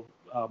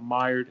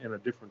mired in a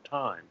different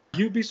time.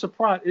 You'd be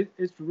surprised.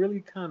 It's really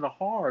kind of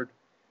hard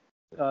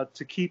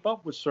to keep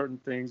up with certain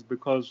things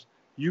because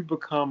you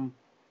become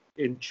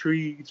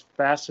intrigued,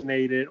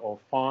 fascinated, or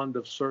fond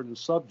of certain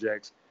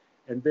subjects,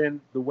 and then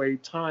the way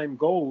time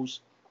goes,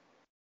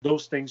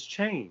 those things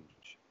change,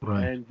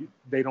 Right. and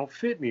they don't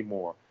fit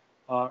anymore.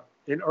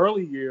 In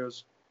early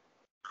years,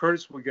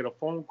 Curtis would get a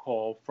phone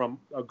call from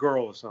a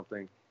girl or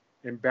something,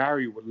 and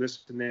Barry would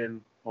listen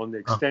in on the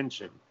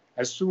extension.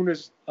 As soon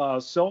as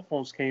cell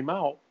phones came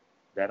out,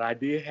 that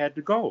idea had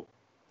to go.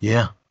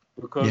 Yeah.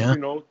 Because,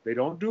 they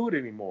don't do it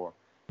anymore.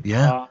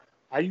 Yeah.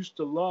 I used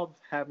to love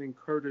having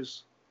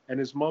Curtis and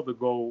his mother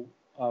go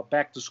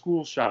back to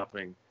school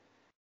shopping,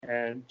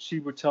 and she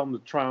would tell him to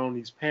try on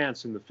these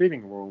pants in the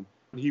fitting room.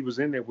 He was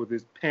in there with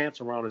his pants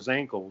around his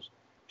ankles.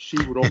 She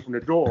would open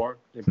the door,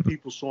 and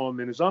people saw him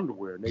in his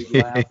underwear, and they'd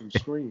laugh and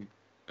scream.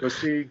 But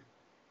see,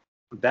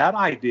 that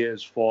idea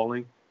is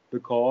falling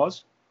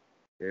because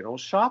they don't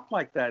shop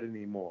like that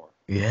anymore.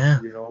 Yeah.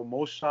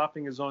 Most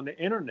shopping is on the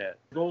internet.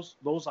 Those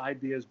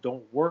ideas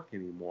don't work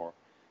anymore.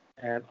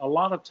 And a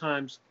lot of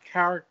times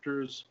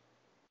characters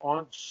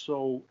aren't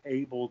so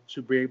able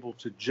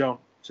to jump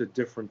to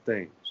different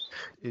things.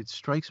 It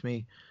strikes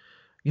me,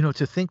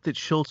 to think that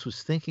Schultz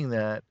was thinking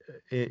that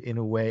in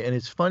a way, and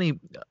it's funny,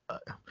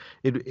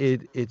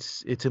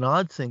 it's an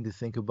odd thing to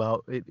think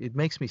about. It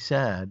makes me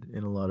sad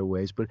in a lot of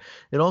ways, but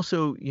it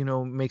also,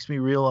 makes me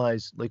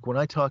realize, like when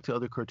I talk to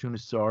other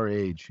cartoonists our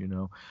age,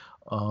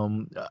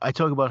 I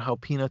talk about how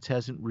Peanuts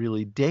hasn't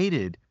really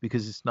dated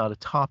because it's not a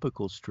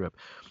topical strip.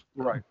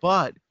 Right.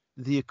 But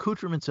the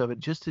accoutrements of it,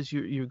 just as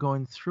you're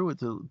going through it,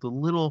 the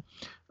little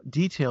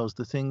details,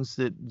 the things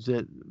that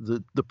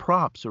the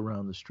props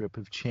around the strip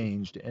have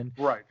changed. And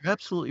right. You're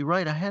absolutely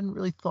right. I hadn't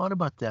really thought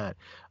about that.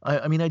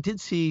 I mean, I did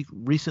see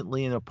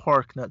recently in a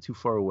park not too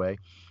far away,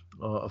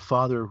 a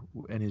father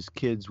and his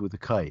kids with a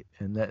kite,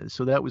 and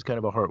that was kind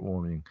of a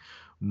heartwarming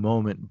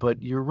moment.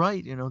 But you're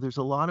right. There's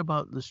a lot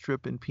about the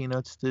strip in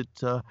Peanuts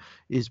that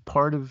is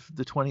part of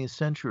the 20th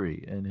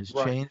century and has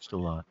changed a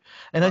lot.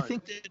 And I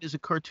think that as a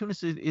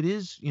cartoonist, it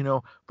is,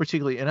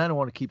 particularly, and I don't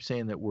want to keep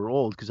saying that we're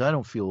old because I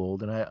don't feel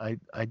old. And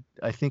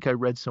I think I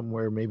read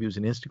somewhere, maybe it was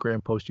an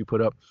Instagram post you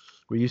put up,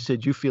 where you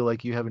said you feel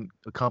like you haven't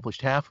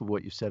accomplished half of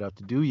what you set out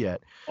to do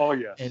yet. Oh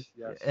yes, And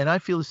yes. and I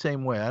feel the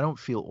same way. I don't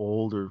feel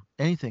old or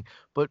anything,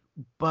 but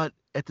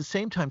at the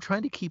same time,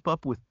 trying to keep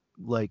up with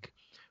like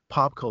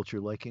pop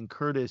culture, like in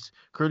Curtis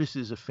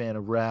is a fan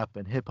of rap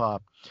and hip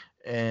hop,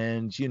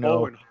 and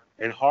Oh,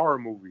 and horror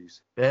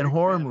movies. and Big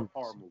horror fan of movies.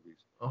 horror movies.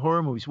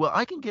 Horror movies. Well,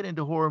 I can get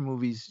into horror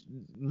movies,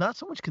 not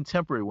so much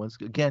contemporary ones.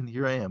 Again,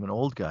 here I am, an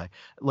old guy,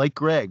 like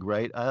Greg,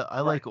 right? I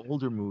Right. like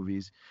older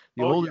movies,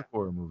 the Oh older yeah.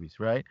 horror movies,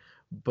 right?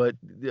 But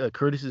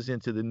Curtis is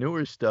into the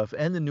newer stuff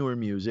and the newer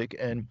music,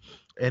 and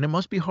it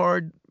must be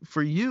hard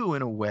for you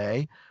in a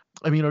way.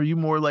 I mean, are you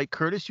more like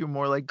Curtis? You're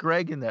more like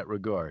Greg in that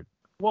regard.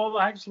 Well,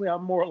 actually,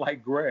 I'm more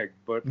like Greg,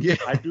 but Yeah.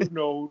 I do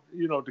know,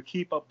 to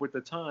keep up with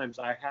the times,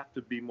 I have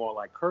to be more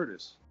like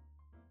Curtis.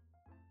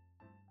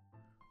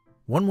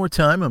 One more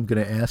time, I'm going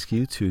to ask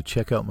you to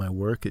check out my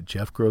work at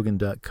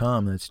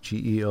jeffgrogan.com. That's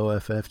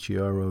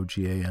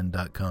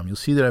GEOFFGROGAN.com. You'll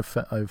see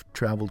that I've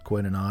traveled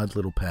quite an odd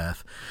little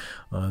path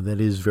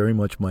that is very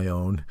much my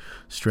own,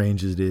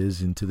 strange as it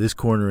is, into this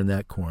corner and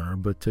that corner.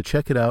 But to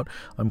check it out,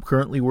 I'm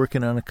currently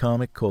working on a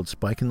comic called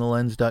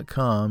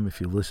SpikeInTheLens.com. If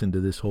you listen to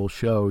this whole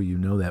show, you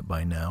know that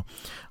by now.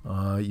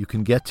 You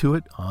can get to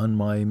it on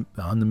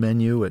the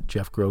menu at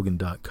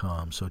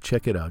jeffgrogan.com. So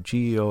check it out,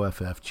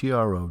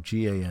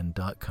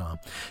 GEOFFGROGAN.com.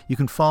 You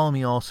can follow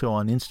me also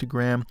on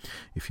Instagram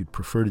if you'd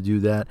prefer to do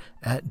that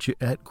at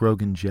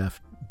Grogan Jeff,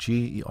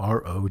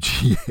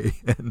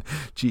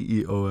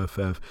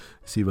 GROGANGEOFF.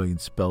 See if I can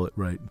spell it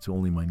right. It's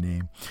only my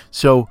name.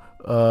 So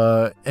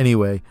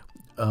anyway,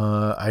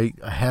 I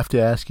have to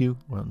ask you.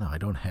 Well, no, I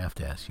don't have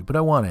to ask you, but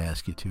I want to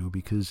ask you too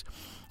because.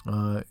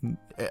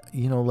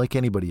 Like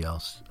anybody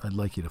else, I'd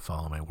like you to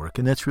follow my work,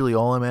 and that's really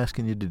all I'm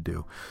asking you to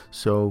do.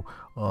 So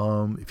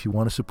if you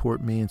want to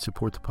support me and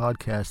support the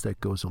podcast, that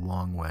goes a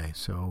long way.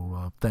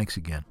 So thanks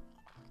again.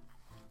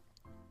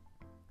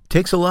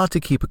 Takes a lot to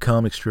keep a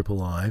comic strip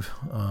alive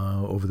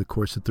over the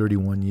course of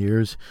 31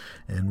 years,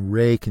 and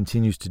Ray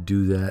continues to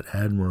do that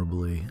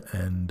admirably.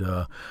 And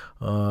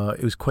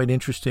it was quite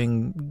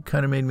interesting,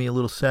 kind of made me a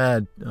little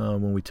sad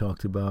when we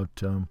talked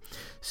about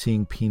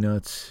seeing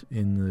Peanuts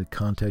in the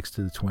context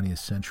of the 20th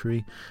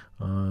century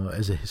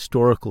as a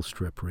historical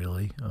strip,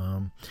 really.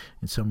 I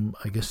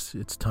guess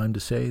it's time to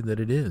say that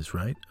it is,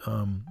 right?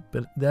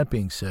 But that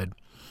being said,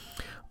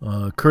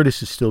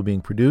 Curtis is still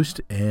being produced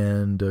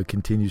and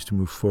continues to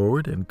move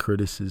forward, and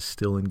Curtis is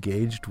still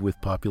engaged with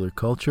popular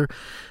culture.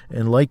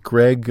 And like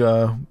Greg,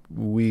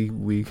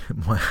 Ray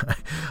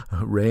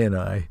and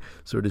I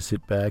sort of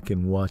sit back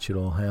and watch it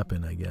all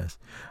happen, I guess.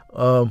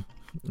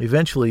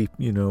 Eventually,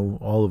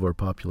 all of our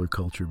popular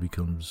culture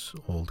becomes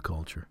old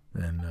culture,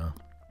 and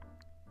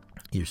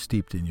you're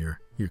steeped in you're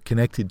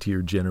connected to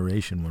your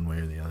generation one way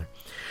or the other.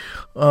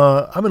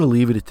 I'm going to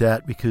leave it at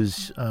that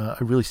because I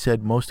really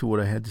said most of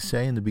what I had to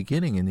say in the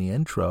beginning, in the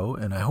intro,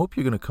 and I hope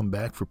you're going to come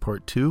back for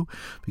part 2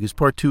 because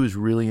part 2 is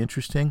really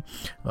interesting.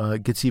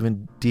 It gets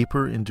even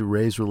deeper into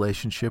Ray's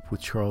relationship with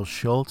Charles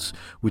Schulz,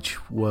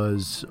 which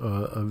was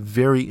a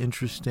very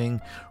interesting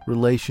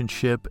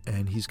relationship,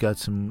 and he's got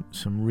some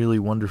really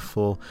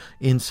wonderful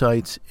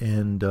insights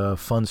and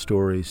fun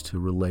stories to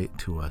relate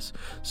to us.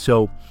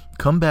 So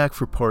come back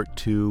for part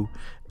 2,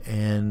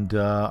 and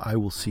I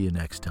will see you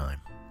next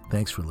time.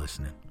 Thanks for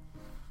listening.